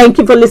 Thank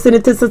you for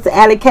listening to Sister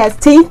Alicatz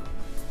Tea,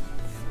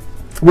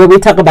 where we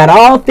talk about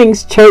all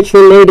things church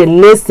related.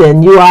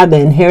 Listen, you are the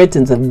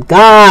inheritance of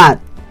God.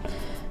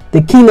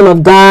 The kingdom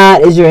of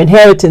God is your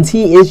inheritance.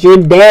 He is your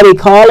daddy.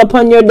 Call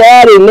upon your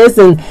daddy.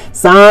 Listen,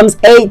 Psalms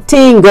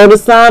 18. Go to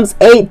Psalms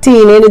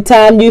 18.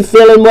 Anytime you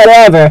feeling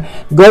whatever,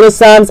 go to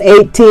Psalms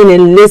 18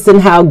 and listen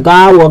how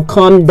God will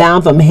come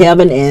down from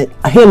heaven and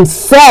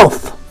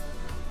himself.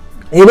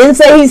 He didn't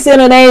say he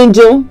sent an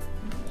angel.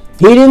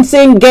 He didn't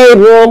send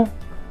Gabriel.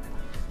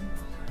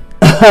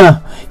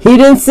 He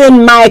didn't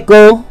send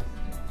Michael,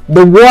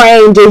 the war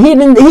angel. He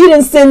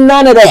didn't send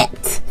none of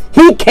that.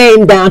 He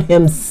came down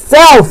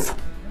himself.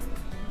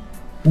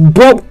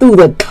 Broke through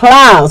the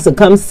clouds to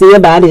come see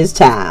about his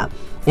child.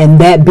 And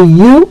that be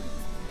you,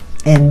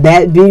 and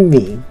that be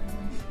me.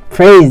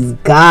 Praise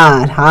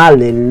God.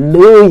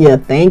 Hallelujah.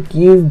 Thank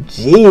you,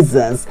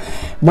 Jesus.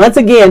 Once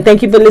again,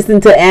 thank you for listening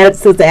to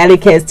Sister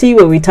Alicatz Tea,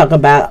 where we talk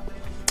about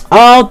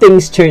all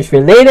things church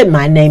related.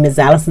 My name is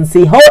Allison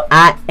C. Holt.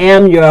 I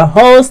am your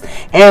host,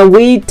 and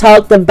we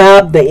talked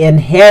about the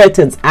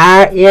inheritance,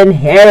 our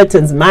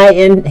inheritance, my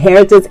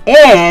inheritance,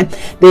 and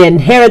the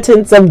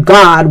inheritance of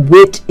God,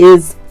 which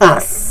is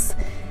us.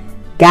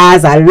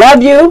 Guys, I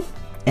love you,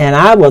 and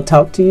I will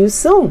talk to you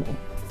soon.